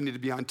podcast. You need to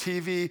be on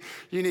TV.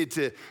 You need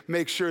to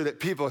make sure that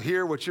people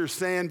hear what you're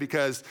saying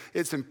because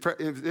it's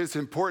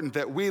important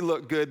that we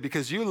look good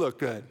because you look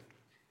good.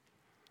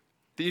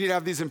 You need to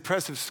have these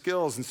impressive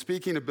skills and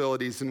speaking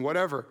abilities and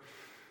whatever.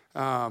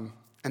 And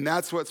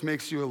that's what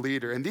makes you a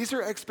leader. And these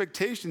are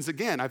expectations.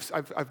 Again,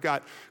 I've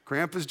got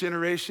grandpa's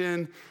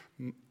generation,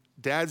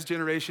 dad's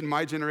generation,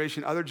 my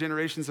generation, other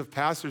generations of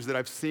pastors that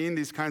I've seen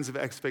these kinds of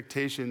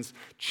expectations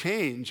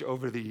change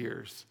over the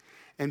years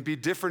and be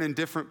different in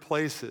different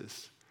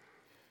places.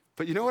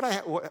 But you know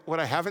what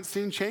I haven't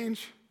seen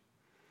change?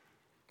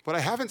 What I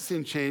haven't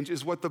seen change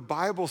is what the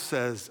Bible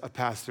says a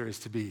pastor is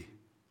to be.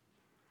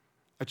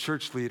 A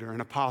church leader,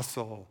 an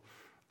apostle,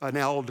 an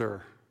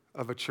elder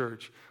of a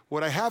church.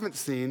 What I have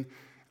seen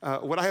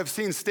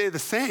stay the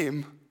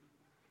same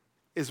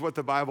is what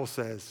the Bible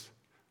says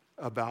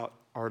about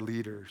our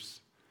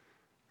leaders.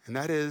 And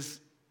that is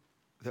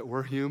that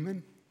we're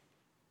human,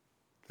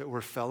 that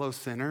we're fellow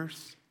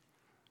sinners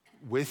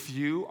with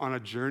you on a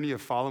journey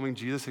of following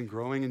Jesus and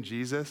growing in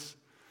Jesus.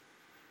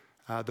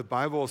 The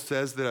Bible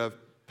says that a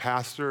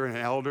pastor and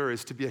an elder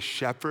is to be a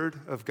shepherd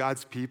of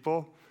God's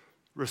people,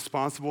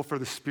 responsible for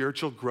the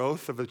spiritual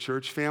growth of the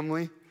church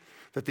family,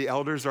 that the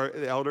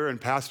elder and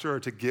pastor are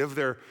to give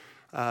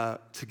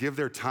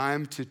their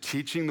time to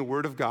teaching the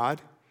Word of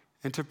God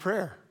and to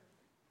prayer.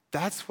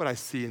 That's what I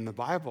see in the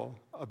Bible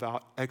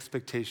about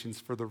expectations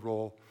for the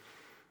role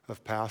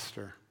of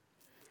pastor.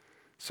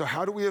 So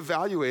how do we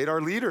evaluate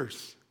our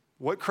leaders?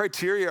 What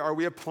criteria are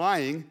we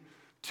applying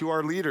to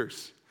our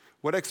leaders?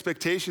 What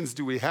expectations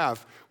do we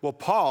have? Well,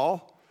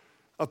 Paul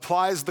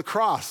applies the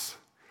cross.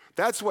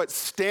 That's what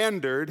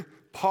standard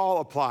Paul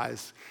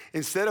applies.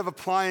 Instead of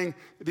applying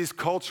these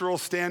cultural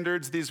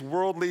standards, these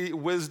worldly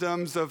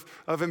wisdoms of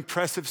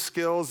impressive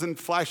skills and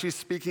flashy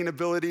speaking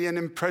ability and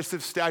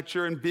impressive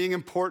stature and being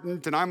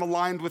important and I'm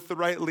aligned with the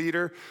right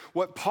leader,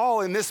 what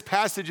Paul in this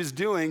passage is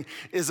doing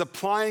is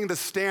applying the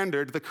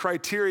standard, the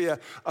criteria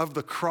of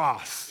the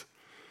cross.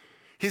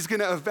 He's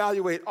going to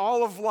evaluate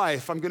all of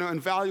life. I'm going to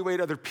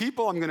evaluate other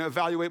people. I'm going to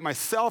evaluate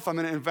myself. I'm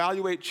going to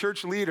evaluate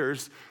church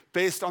leaders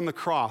based on the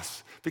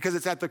cross, because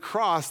it's at the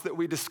cross that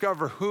we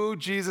discover who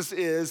Jesus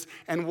is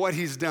and what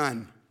he's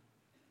done.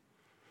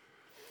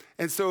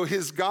 And so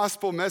his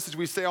gospel message,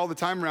 we say all the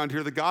time around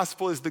here, the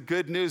gospel is the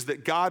good news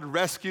that God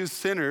rescues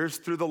sinners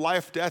through the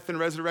life, death, and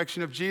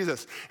resurrection of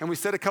Jesus. And we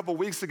said a couple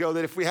weeks ago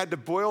that if we had to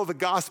boil the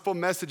gospel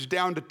message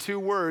down to 2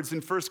 words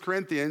in 1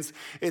 Corinthians,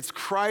 it's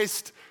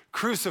Christ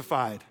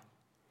crucified.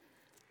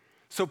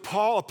 So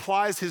Paul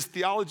applies his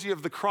theology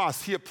of the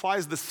cross. He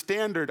applies the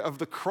standard of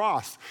the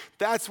cross.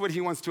 That's what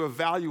he wants to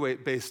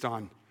evaluate based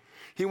on.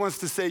 He wants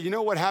to say, you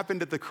know what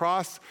happened at the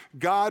cross?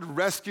 God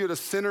rescued a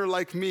sinner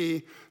like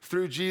me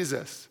through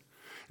Jesus.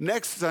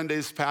 Next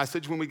Sunday's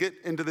passage, when we get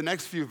into the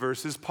next few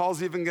verses,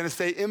 Paul's even going to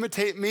say,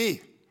 imitate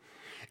me.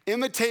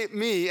 Imitate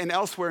me, and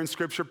elsewhere in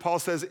Scripture, Paul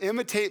says,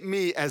 imitate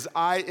me as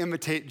I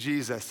imitate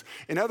Jesus.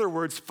 In other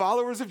words,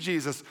 followers of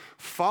Jesus,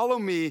 follow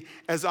me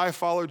as I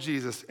follow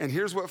Jesus. And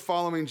here's what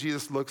following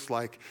Jesus looks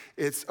like.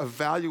 It's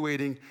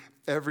evaluating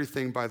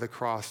everything by the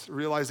cross,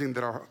 realizing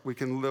that we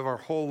can live our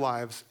whole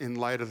lives in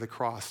light of the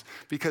cross.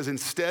 Because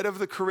instead of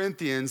the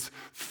Corinthians,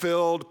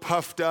 filled,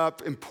 puffed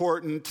up,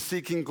 important,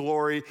 seeking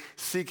glory,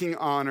 seeking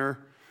honor,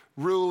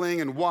 ruling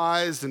and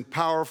wise and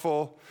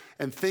powerful,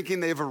 and thinking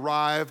they've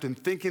arrived and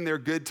thinking they're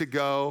good to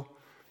go,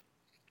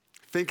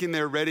 thinking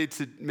they're ready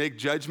to make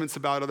judgments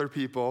about other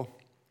people,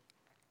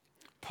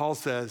 Paul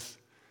says,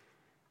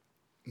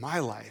 my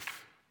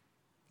life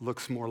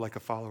looks more like a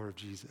follower of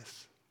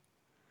Jesus.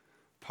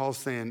 Paul's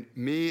saying,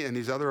 me and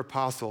these other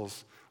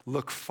apostles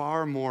look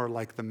far more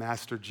like the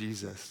Master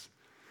Jesus.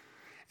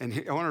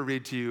 And I want to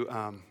read to you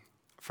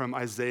from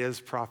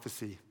Isaiah's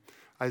prophecy.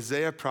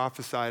 Isaiah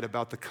prophesied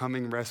about the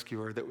coming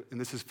rescuer,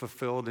 and this is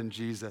fulfilled in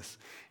Jesus.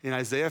 In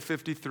Isaiah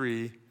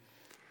 53,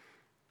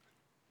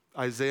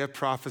 Isaiah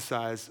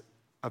prophesies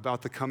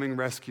about the coming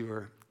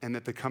rescuer and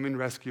that the coming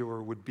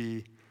rescuer would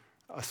be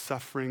a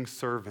suffering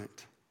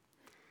servant.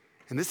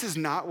 And this is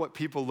not what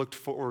people looked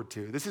forward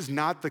to. This is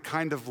not the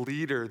kind of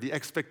leader, the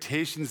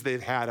expectations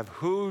they'd had of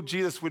who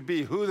Jesus would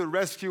be, who the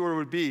rescuer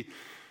would be.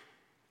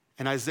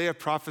 And Isaiah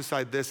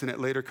prophesied this, and it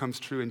later comes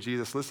true in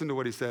Jesus. Listen to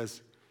what he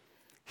says.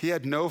 He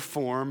had no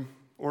form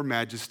or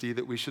majesty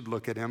that we should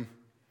look at him,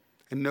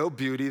 and no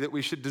beauty that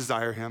we should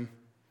desire him.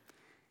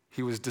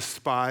 He was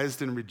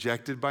despised and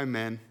rejected by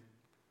men,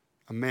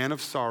 a man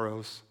of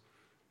sorrows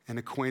and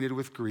acquainted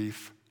with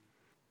grief.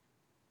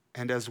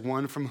 And as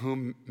one from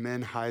whom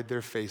men hide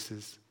their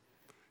faces,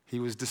 he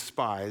was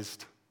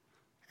despised,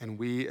 and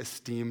we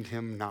esteemed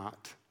him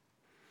not.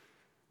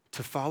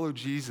 To follow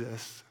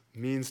Jesus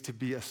means to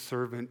be a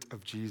servant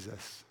of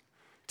Jesus.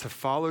 To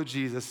follow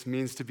Jesus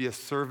means to be a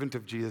servant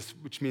of Jesus,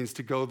 which means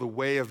to go the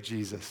way of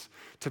Jesus.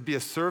 To be a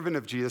servant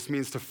of Jesus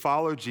means to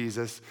follow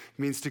Jesus,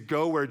 means to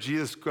go where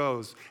Jesus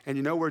goes. And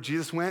you know where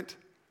Jesus went?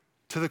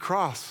 To the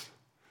cross.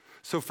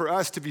 So for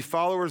us to be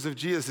followers of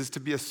Jesus is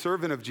to be a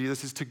servant of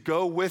Jesus, is to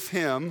go with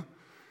him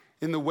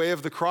in the way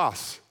of the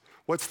cross.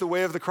 What's the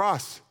way of the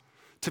cross?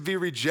 To be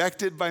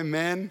rejected by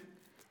men,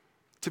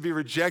 to be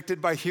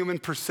rejected by human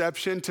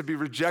perception, to be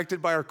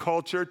rejected by our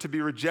culture, to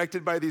be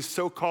rejected by these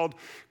so-called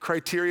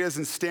criterias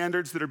and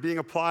standards that are being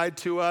applied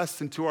to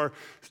us and to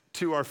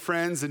our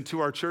friends and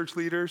to our church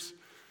leaders.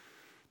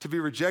 To be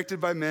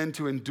rejected by men,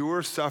 to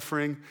endure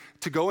suffering,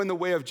 to go in the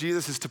way of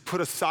Jesus is to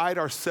put aside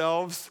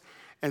ourselves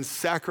and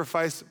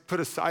sacrifice, put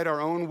aside our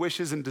own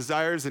wishes and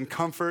desires and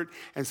comfort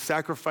and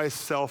sacrifice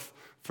self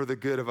for the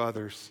good of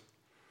others.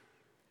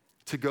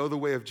 To go the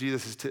way of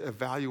Jesus is to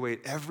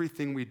evaluate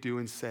everything we do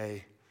and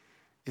say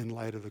in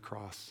light of the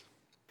cross.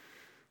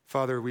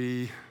 Father,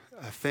 we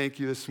thank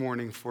you this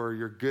morning for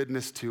your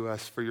goodness to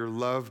us, for your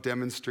love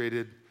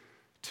demonstrated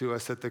to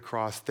us at the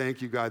cross.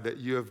 Thank you, God, that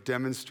you have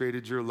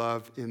demonstrated your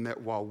love in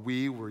that while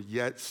we were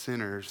yet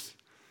sinners,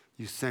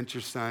 you sent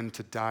your Son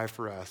to die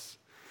for us.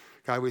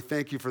 God, we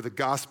thank you for the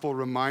gospel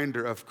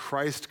reminder of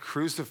Christ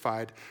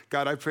crucified.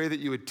 God, I pray that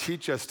you would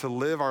teach us to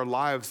live our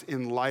lives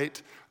in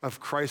light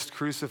of Christ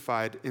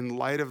crucified, in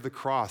light of the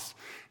cross.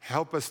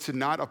 Help us to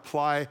not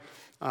apply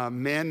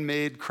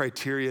man-made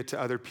criteria to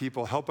other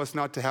people. Help us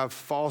not to have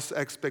false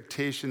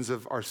expectations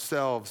of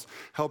ourselves.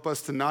 Help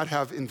us to not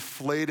have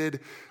inflated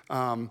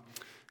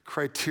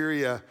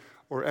criteria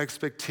or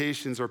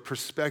expectations or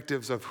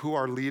perspectives of who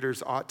our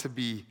leaders ought to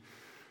be.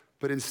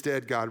 But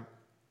instead, God,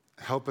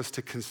 help us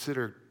to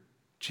consider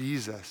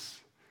Jesus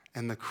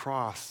and the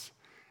cross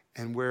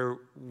and where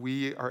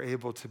we are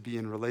able to be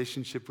in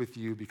relationship with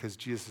you because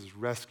Jesus has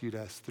rescued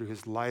us through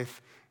his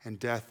life and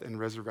death and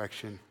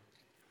resurrection.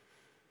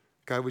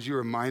 God, would you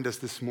remind us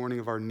this morning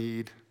of our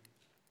need,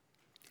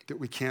 that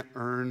we can't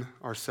earn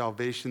our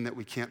salvation, that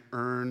we can't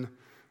earn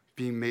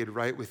being made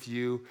right with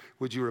you.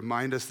 Would you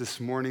remind us this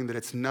morning that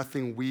it's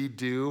nothing we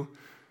do,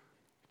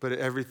 but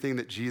everything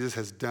that Jesus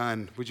has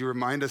done. Would you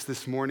remind us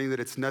this morning that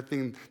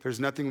there's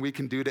nothing we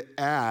can do to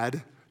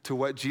add to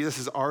what Jesus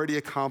has already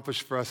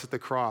accomplished for us at the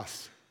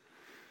cross?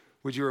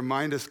 Would you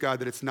remind us, God,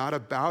 that it's not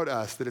about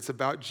us, that it's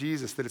about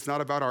Jesus, that it's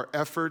not about our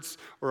efforts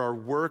or our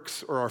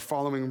works or our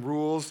following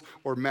rules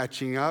or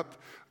matching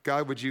up.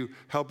 God, would you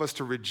help us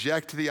to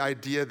reject the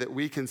idea that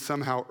we can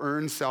somehow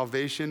earn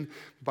salvation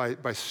by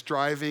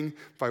striving,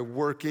 by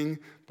working,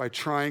 by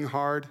trying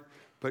hard.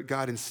 But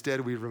God,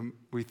 instead,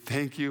 we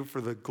thank you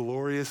for the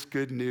glorious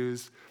good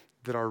news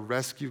that our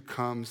rescue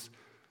comes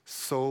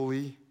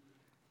solely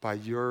by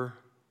your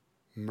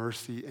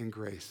mercy and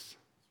grace.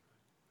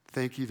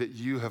 Thank you that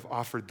you have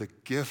offered the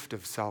gift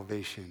of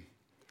salvation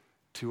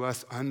to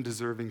us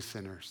undeserving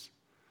sinners.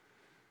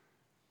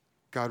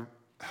 God,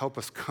 help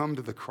us come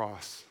to the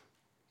cross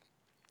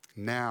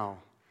now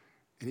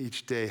and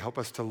each day. Help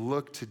us to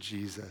look to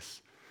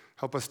Jesus.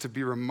 Help us to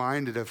be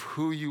reminded of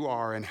who you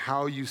are and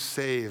how you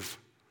save.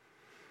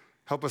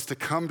 Help us to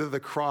come to the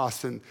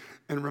cross and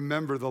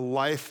remember the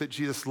life that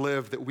Jesus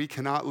lived that we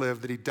cannot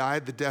live, that he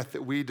died the death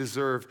that we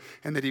deserve,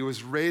 and that he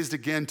was raised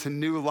again to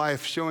new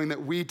life, showing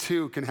that we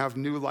too can have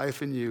new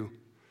life in you.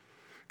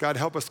 God,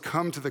 help us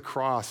come to the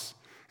cross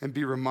and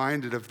be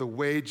reminded of the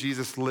way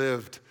Jesus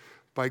lived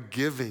by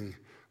giving,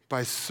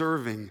 by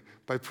serving,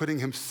 by putting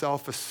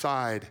himself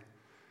aside,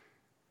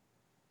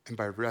 and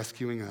by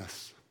rescuing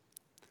us.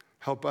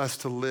 Help us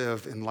to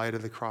live in light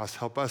of the cross.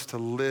 Help us to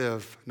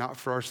live not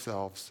for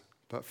ourselves,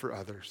 but for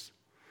others.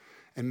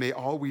 And may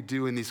all we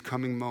do in these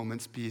coming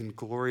moments be in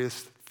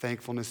glorious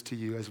thankfulness to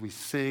you as we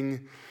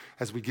sing,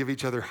 as we give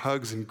each other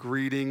hugs and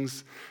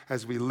greetings,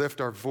 as we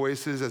lift our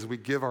voices, as we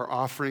give our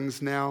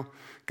offerings now.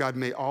 God,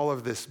 may all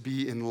of this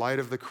be in light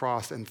of the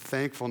cross and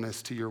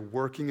thankfulness to your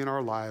working in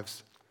our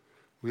lives.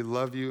 We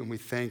love you and we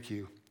thank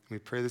you. And we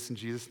pray this in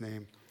Jesus'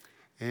 name.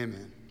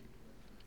 Amen.